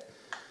that, right?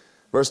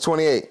 Verse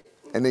 28,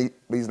 and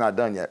he's not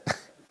done yet.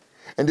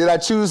 And did I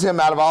choose him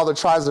out of all the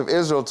tribes of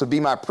Israel to be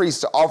my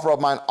priest, to offer up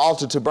mine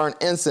altar, to burn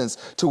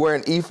incense, to wear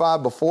an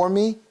ephod before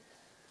me?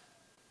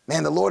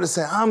 Man, the Lord is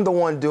saying, I'm the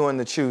one doing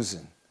the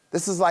choosing.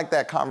 This is like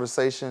that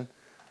conversation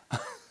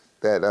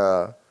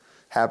that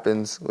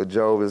happens with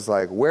Job. Is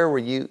like, where were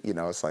you?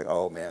 It's like,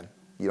 oh, man,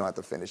 you don't have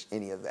to finish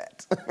any of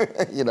that.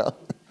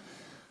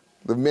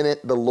 The minute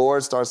the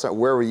Lord starts saying,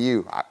 where were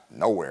you?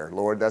 Nowhere,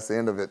 Lord. That's the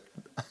end of it.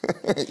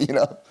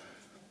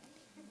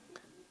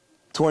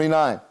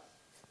 29.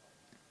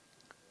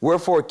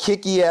 Wherefore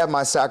kick ye at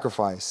my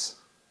sacrifice.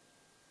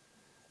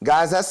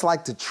 Guys, that's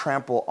like to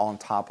trample on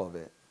top of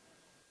it.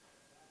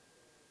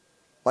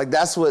 Like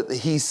that's what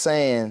he's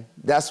saying.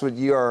 That's what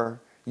your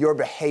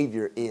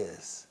behavior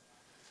is.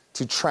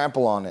 To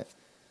trample on it.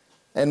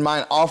 And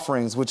mine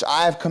offerings, which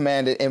I have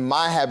commanded in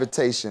my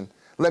habitation.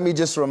 Let me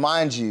just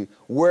remind you,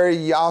 where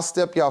y'all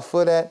step your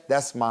foot at,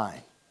 that's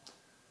mine.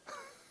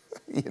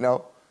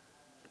 And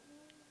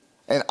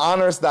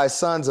honors thy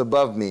sons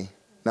above me.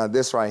 Now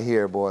this right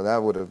here, boy,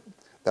 that would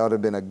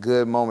have been a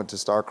good moment to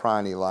start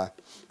crying, Eli.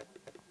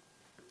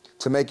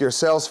 To make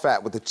yourselves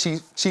fat with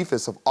the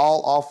chiefest of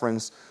all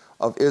offerings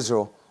of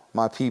Israel,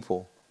 my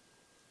people.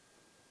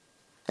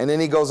 And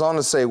then he goes on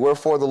to say,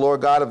 wherefore the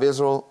Lord God of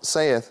Israel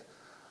saith,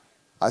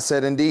 I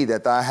said indeed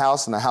that thy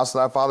house and the house of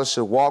thy father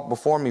should walk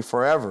before me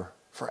forever.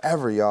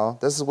 Forever, y'all.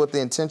 This is what the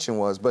intention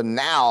was. But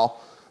now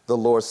the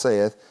Lord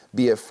saith,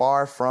 be it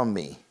far from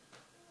me.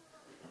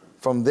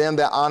 From them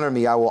that honor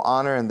me I will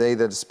honor, and they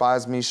that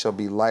despise me shall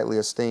be lightly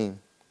esteemed.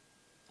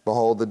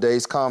 Behold, the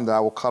days come that I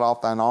will cut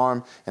off thine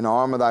arm and the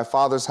arm of thy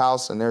father's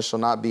house, and there shall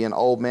not be an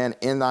old man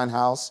in thine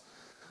house,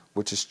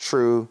 which is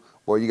true.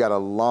 Boy, you got a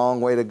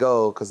long way to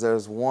go, because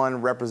there's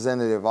one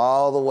representative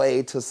all the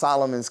way to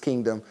Solomon's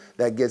kingdom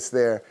that gets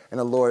there. And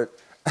the Lord,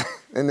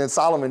 and then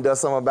Solomon does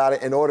something about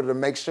it in order to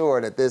make sure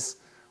that this,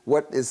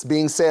 what is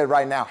being said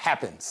right now,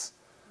 happens,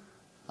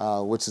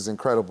 which is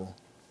incredible.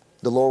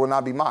 The Lord will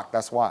not be mocked.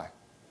 That's why.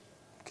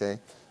 Okay.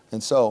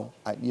 And so,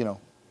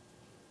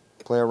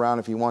 play around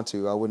if you want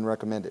to. I wouldn't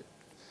recommend it.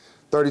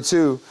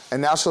 32,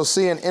 and thou shalt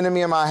see an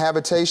enemy in my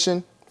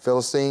habitation,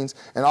 Philistines,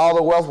 and all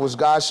the wealth which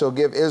God shall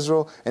give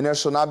Israel, and there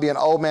shall not be an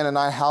old man in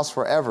thine house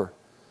forever.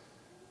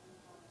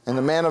 And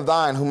the man of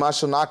thine, whom I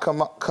shall not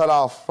cut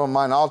off from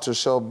mine altar,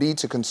 shall be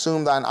to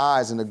consume thine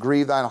eyes and to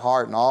grieve thine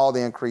heart, and all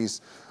the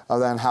increase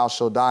of thine house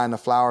shall die in the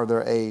flower of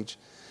their age.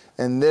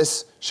 And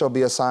this shall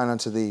be a sign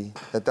unto thee,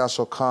 that thou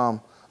shalt come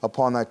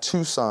upon thy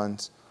two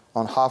sons,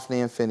 on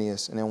Hophni and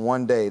Phinehas, and in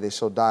one day they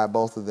shall die,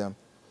 both of them.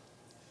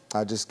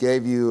 I just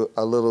gave you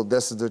a little,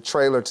 this is the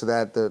trailer to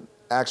that. The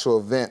actual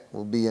event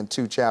will be in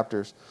 2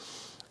 chapters.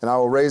 And I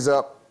will raise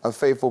up a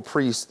faithful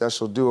priest that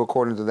shall do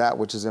according to that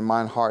which is in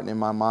mine heart and in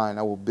my mind.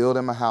 I will build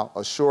him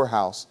a sure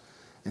house,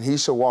 and he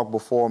shall walk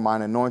before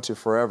mine anointed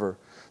forever.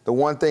 The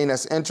one thing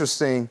that's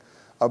interesting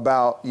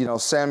about,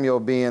 Samuel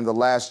being the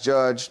last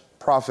judge,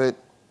 prophet,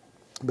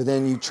 but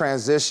then you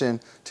transition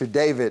to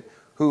David,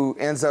 who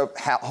ends up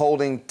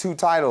holding 2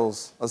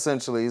 titles,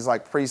 essentially. He's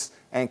like priest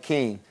and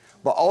king.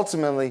 But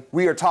ultimately,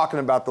 we are talking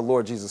about the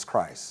Lord Jesus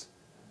Christ,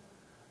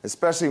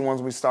 especially once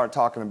we start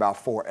talking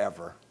about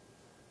forever,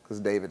 because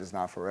David is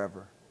not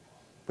forever.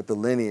 But the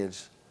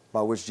lineage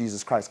by which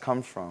Jesus Christ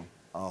comes from,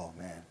 oh,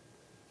 man,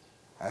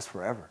 that's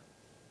forever.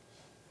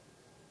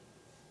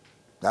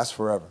 That's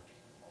forever.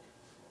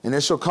 And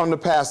it shall come to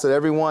pass that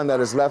every one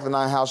that is left in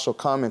thy house shall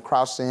come and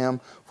crouch to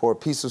him for a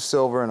piece of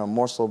silver and a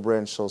morsel of bread,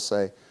 and shall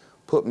say,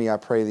 put me, I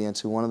pray thee,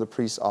 into one of the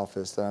priest's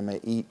office, that I may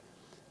eat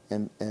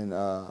and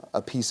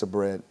a piece of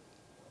bread.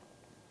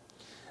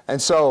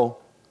 And so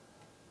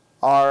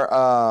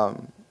our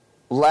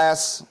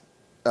last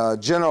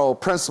general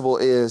principle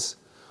is,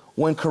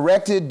 when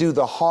corrected, do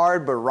the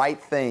hard but right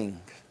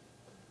thing.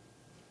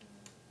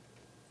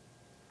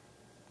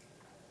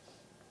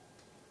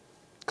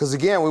 Because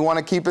again, we want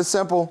to keep it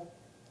simple.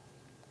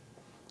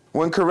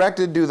 When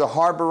corrected, do the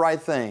hard but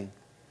right thing.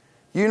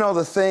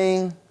 The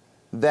thing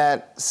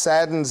that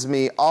saddens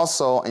me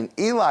also in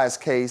Eli's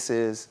case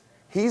is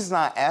He's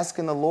not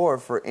asking the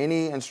Lord for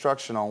any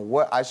instruction on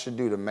what I should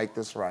do to make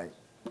this right.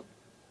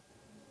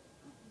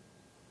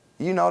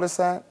 You notice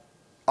that?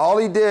 All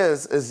he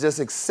does is just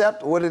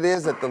accept what it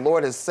is that the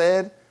Lord has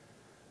said.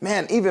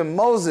 Man, even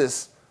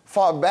Moses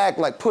fought back,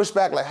 like pushed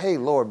back, like, hey,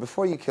 Lord,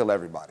 before you kill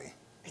everybody.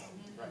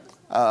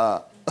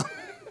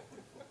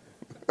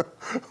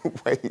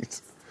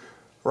 Wait.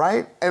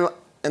 Right? And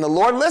the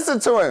Lord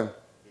listened to him.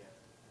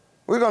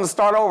 We're going to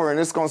start over, and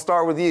it's going to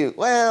start with you.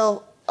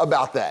 Well,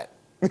 about that,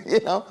 you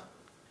know?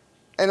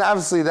 And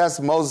obviously that's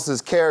Moses'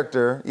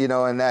 character, you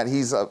know, and that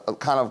he's a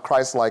kind of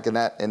Christ-like in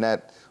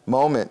that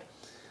moment.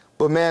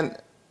 But man,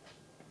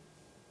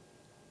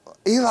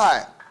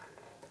 Eli,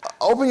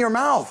 open your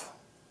mouth.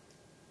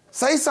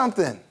 Say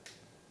something.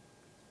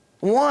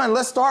 One,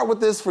 let's start with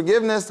this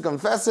forgiveness,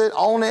 confess it,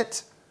 own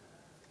it,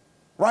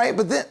 right?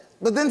 But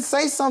then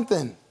say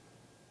something.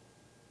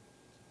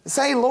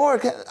 Say,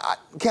 Lord,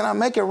 can I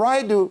make it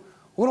right?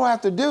 What do I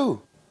have to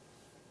do?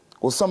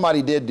 Well,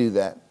 somebody did do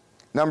that.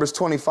 Numbers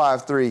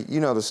 25:3, you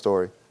know the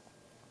story.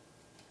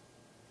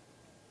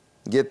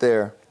 Get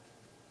there.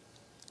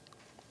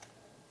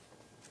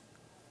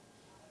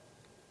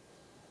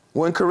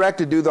 When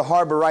corrected, do the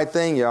hard but right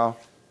thing, y'all.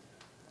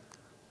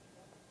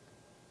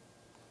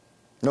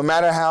 No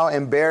matter how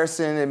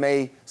embarrassing it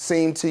may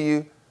seem to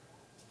you,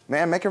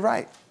 man, make it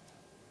right.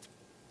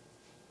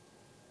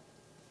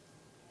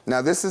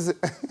 Now, this is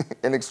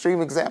an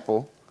extreme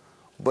example,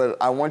 but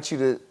I want you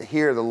to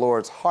hear the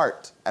Lord's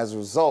heart as a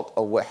result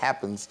of what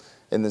happens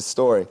in this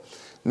story.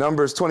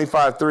 Numbers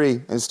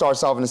 25:3, and it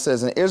starts off and it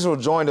says, and Israel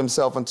joined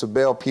himself unto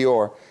Baal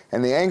Peor,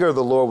 and the anger of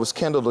the Lord was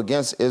kindled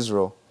against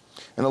Israel.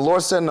 And the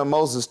Lord said unto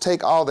Moses,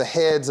 take all the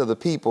heads of the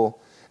people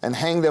and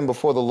hang them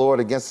before the Lord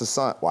against the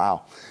sun.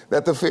 Wow.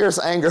 That the fierce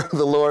anger of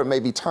the Lord may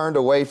be turned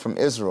away from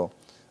Israel.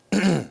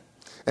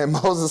 And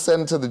Moses said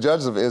unto the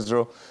judges of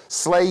Israel,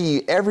 slay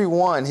ye every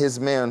one his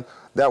men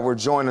that were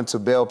joined unto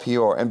Baal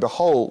Peor. And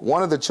behold,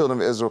 one of the children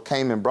of Israel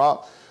came and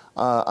brought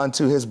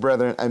unto his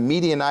brethren a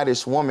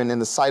Midianitish woman in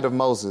the sight of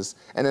Moses,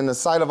 and in the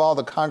sight of all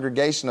the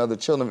congregation of the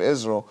children of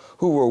Israel,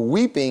 who were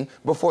weeping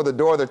before the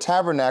door of the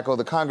tabernacle of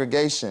the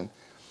congregation.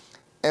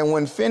 And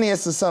when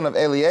Phinehas, the son of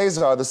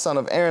Eleazar, the son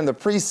of Aaron, the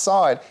priest,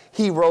 saw it,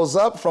 he rose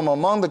up from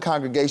among the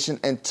congregation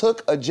and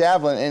took a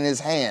javelin in his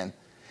hand.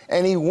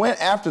 And he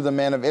went after the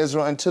man of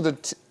Israel into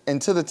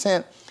the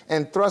tent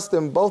and thrust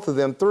them, both of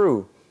them,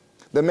 through,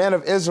 the man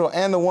of Israel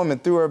and the woman,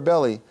 through her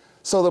belly.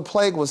 So the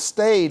plague was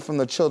stayed from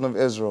the children of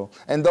Israel.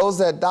 And those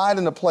that died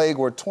in the plague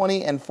were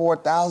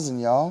 24,000,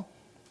 y'all.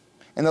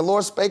 And the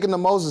Lord spake unto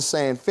Moses,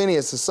 saying,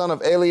 Phinehas, the son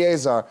of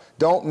Eleazar,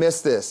 don't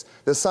miss this.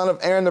 The son of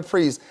Aaron the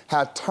priest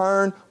hath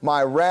turned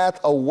my wrath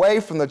away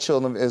from the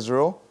children of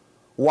Israel.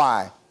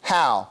 Why?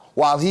 How?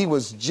 While he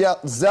was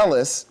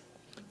zealous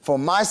for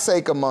my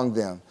sake among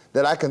them,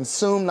 that I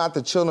consume not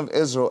the children of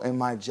Israel in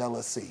my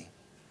jealousy.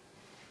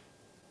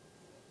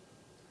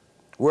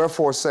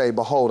 Wherefore say,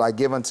 behold, I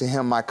give unto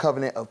him my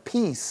covenant of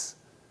peace.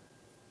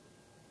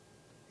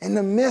 In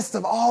the midst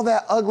of all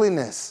that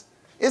ugliness,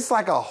 it's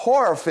like a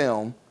horror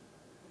film.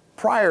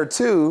 Prior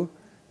to,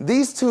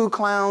 these two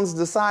clowns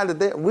decided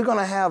that we're going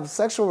to have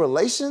sexual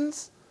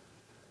relations.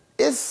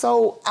 It's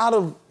so out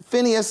of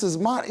Phinehas's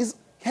mind. He's,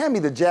 hand me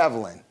the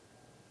javelin.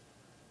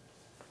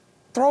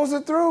 Throws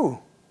it through.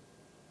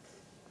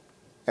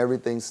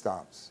 Everything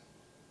stops.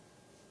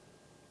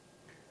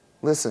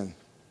 Listen,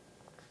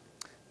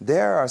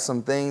 there are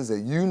some things that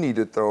you need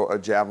to throw a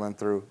javelin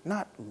through.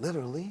 Not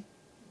literally,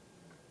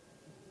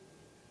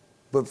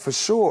 but for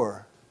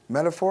sure,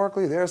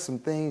 metaphorically, there are some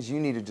things you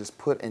need to just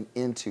put an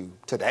end to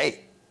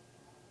today.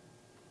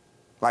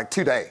 Like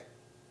today.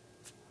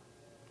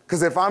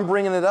 Because if I'm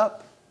bringing it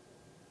up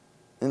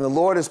and the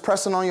Lord is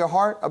pressing on your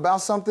heart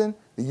about something,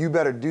 then you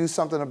better do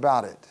something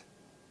about it.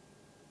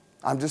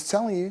 I'm just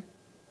telling you.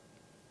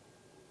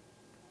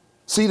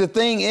 See, the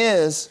thing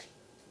is,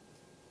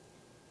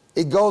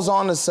 it goes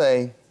on to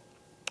say,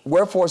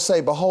 wherefore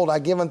say, behold, I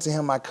give unto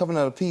him my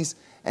covenant of peace,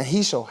 and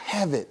he shall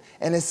have it,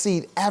 and his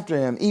seed after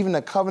him, even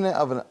the covenant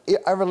of an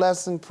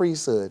everlasting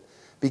priesthood,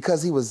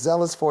 because he was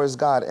zealous for his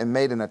God and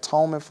made an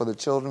atonement for the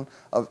children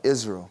of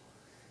Israel.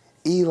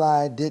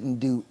 Eli didn't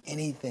do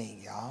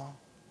anything, y'all.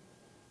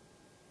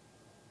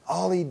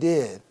 All he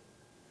did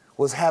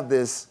was have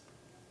this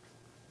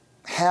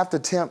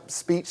half-attempt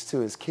speech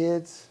to his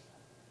kids.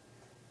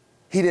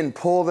 He didn't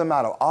pull them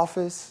out of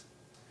office.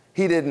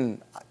 He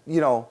didn't,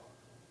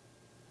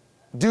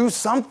 do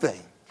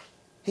something.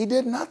 He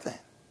did nothing.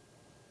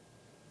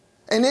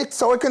 And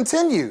so it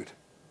continued.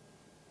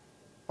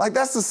 Like,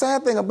 that's the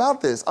sad thing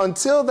about this.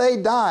 Until they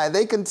die,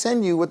 they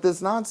continue with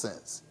this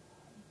nonsense.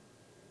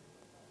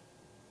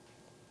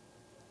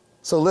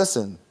 So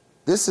listen,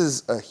 this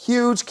is a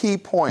huge key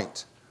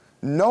point.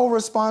 No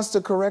response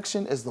to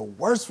correction is the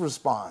worst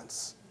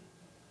response.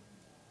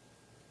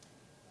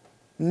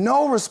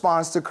 No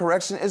response to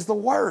correction is the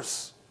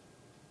worst.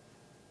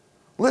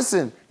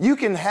 Listen, you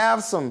can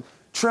have some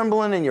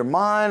trembling in your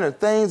mind or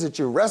things that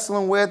you're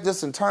wrestling with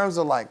just in terms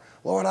of like,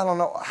 Lord, I don't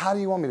know, how do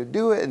you want me to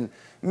do it? And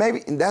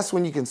that's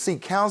when you can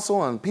seek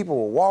counsel and people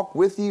will walk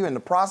with you in the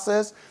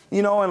process,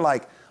 you know, and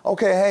like,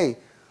 okay, hey,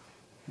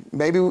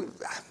 maybe,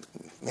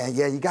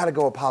 yeah, you got to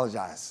go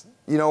apologize,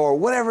 you know, or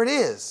whatever it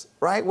is,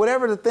 right?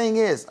 Whatever the thing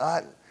is,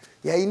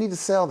 yeah, you need to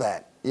sell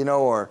that, you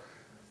know, or,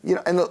 you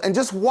know, and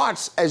just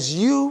watch as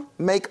you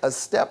make a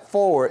step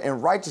forward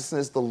in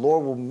righteousness, the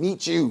Lord will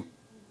meet you.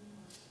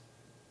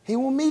 He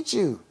will meet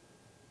you.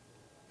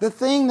 The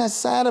thing that's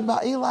sad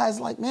about Eli is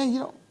like, man, you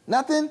don't,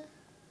 nothing.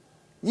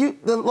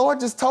 The Lord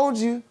just told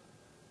you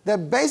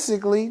that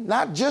basically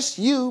not just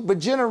you, but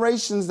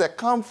generations that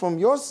come from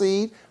your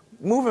seed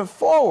moving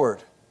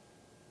forward,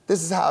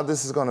 this is how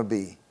this is going to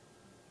be.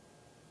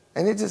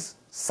 And it just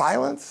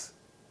silence.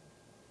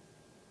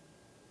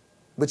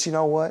 But you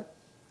know what?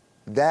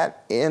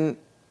 That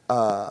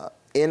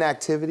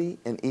inactivity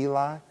in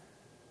Eli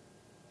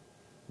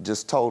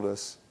just told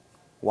us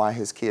why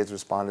his kids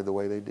responded the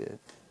way they did.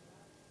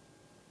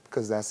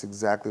 Because that's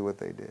exactly what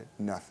they did.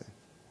 Nothing.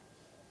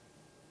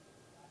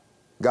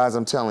 Guys,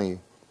 I'm telling you,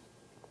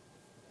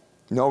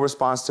 no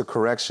response to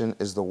correction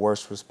is the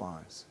worst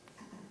response.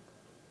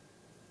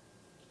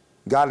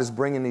 God is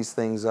bringing these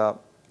things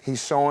up.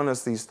 He's showing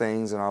us these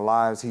things in our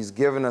lives. He's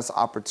given us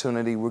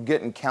opportunity. We're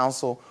getting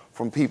counsel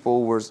from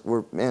people.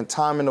 We're in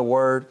time in the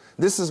Word.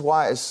 This is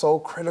why it's so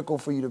critical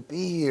for you to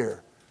be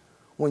here.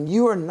 When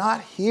you are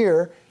not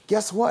here,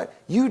 guess what?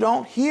 You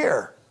don't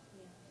hear.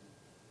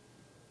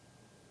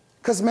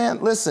 Because, man,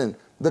 listen,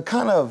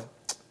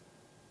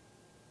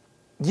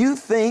 you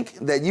think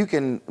that you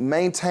can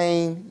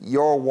maintain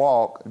your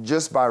walk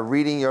just by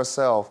reading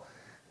yourself.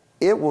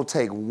 It will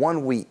take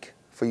 1 week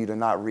for you to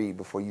not read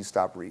before you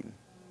stop reading.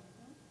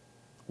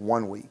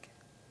 1 week.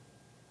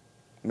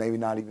 Maybe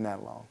not even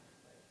that long.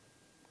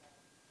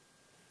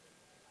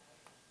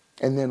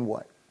 And then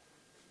what?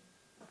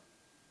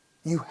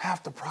 You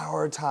have to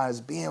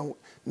prioritize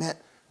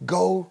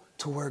go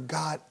to where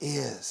God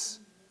is.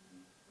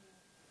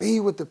 Be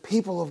with the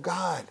people of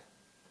God.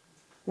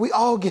 We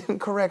all getting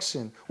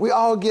correction. We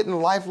all getting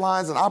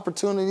lifelines and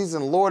opportunities,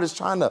 and the Lord is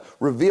trying to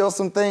reveal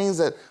some things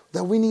that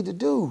we need to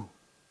do.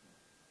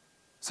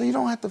 So you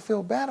don't have to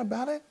feel bad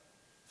about it.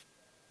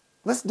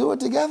 Let's do it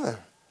together.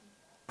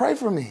 Pray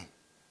for me.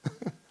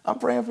 I'm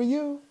praying for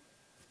you.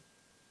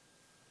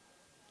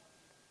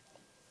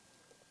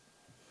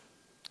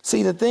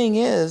 See, the thing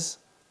is,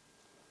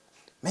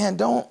 man,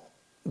 don't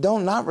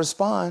not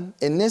respond.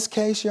 In this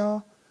case,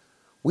 y'all,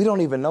 we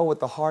don't even know what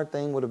the hard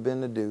thing would have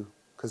been to do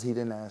because he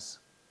didn't ask.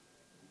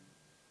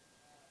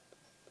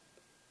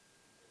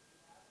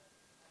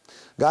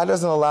 God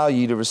doesn't allow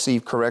you to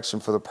receive correction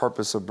for the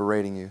purpose of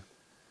berating you.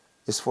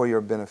 It's for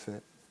your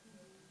benefit.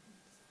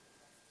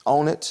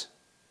 Own it,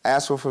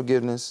 ask for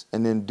forgiveness,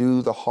 and then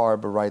do the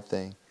hard but right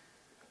thing.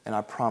 And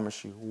I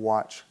promise you,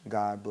 watch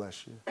God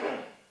bless you.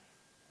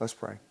 Let's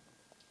pray.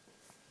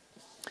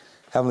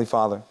 Heavenly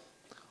Father,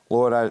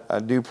 Lord, I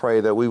do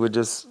pray that we would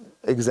just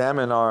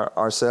examine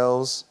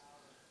ourselves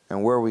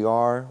and where we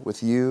are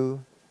with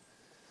you.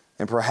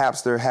 And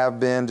perhaps there have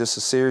been just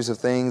a series of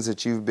things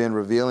that you've been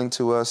revealing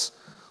to us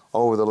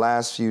over the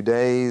last few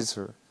days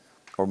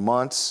or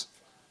months,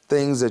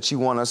 things that you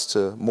want us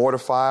to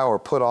mortify or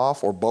put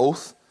off or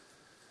both.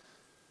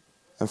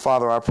 And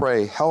Father, I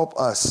pray, help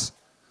us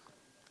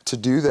to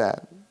do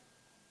that.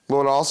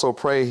 Lord, I also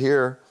pray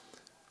here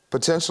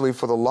potentially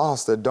for the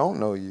lost that don't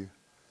know you.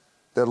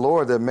 That,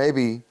 Lord, that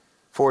maybe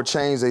for a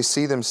change they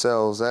see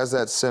themselves as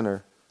that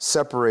sinner,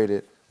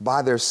 separated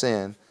by their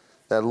sin.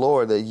 That,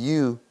 Lord, that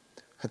you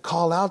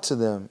call out to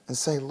them and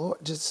say, Lord,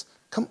 just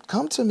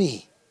come to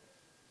me.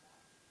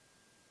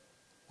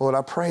 Lord,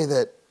 I pray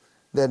that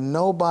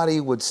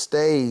nobody would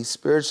stay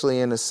spiritually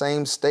in the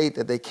same state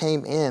that they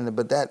came in,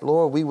 but that,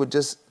 Lord, we would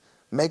just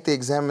make the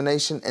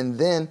examination and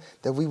then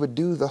that we would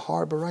do the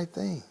hard but right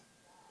thing.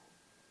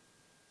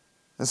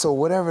 And so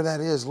whatever that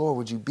is, Lord,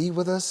 would you be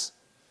with us?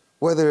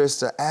 Whether it's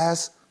to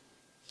ask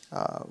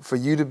for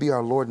you to be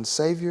our Lord and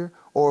Savior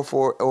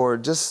or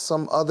just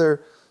some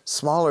other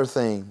smaller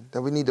thing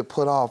that we need to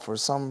put off or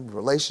some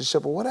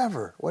relationship or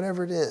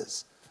whatever it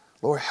is.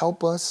 Lord,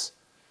 help us.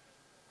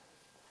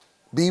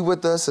 Be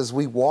with us as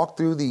we walk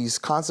through these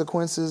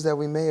consequences that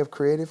we may have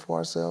created for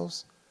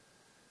ourselves.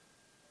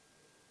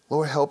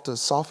 Lord, help to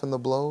soften the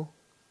blow.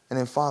 And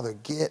then, Father,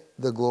 get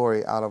the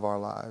glory out of our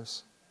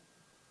lives.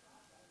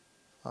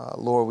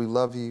 Lord, we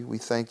love you. We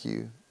thank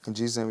you. In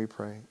Jesus' name we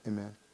pray. Amen.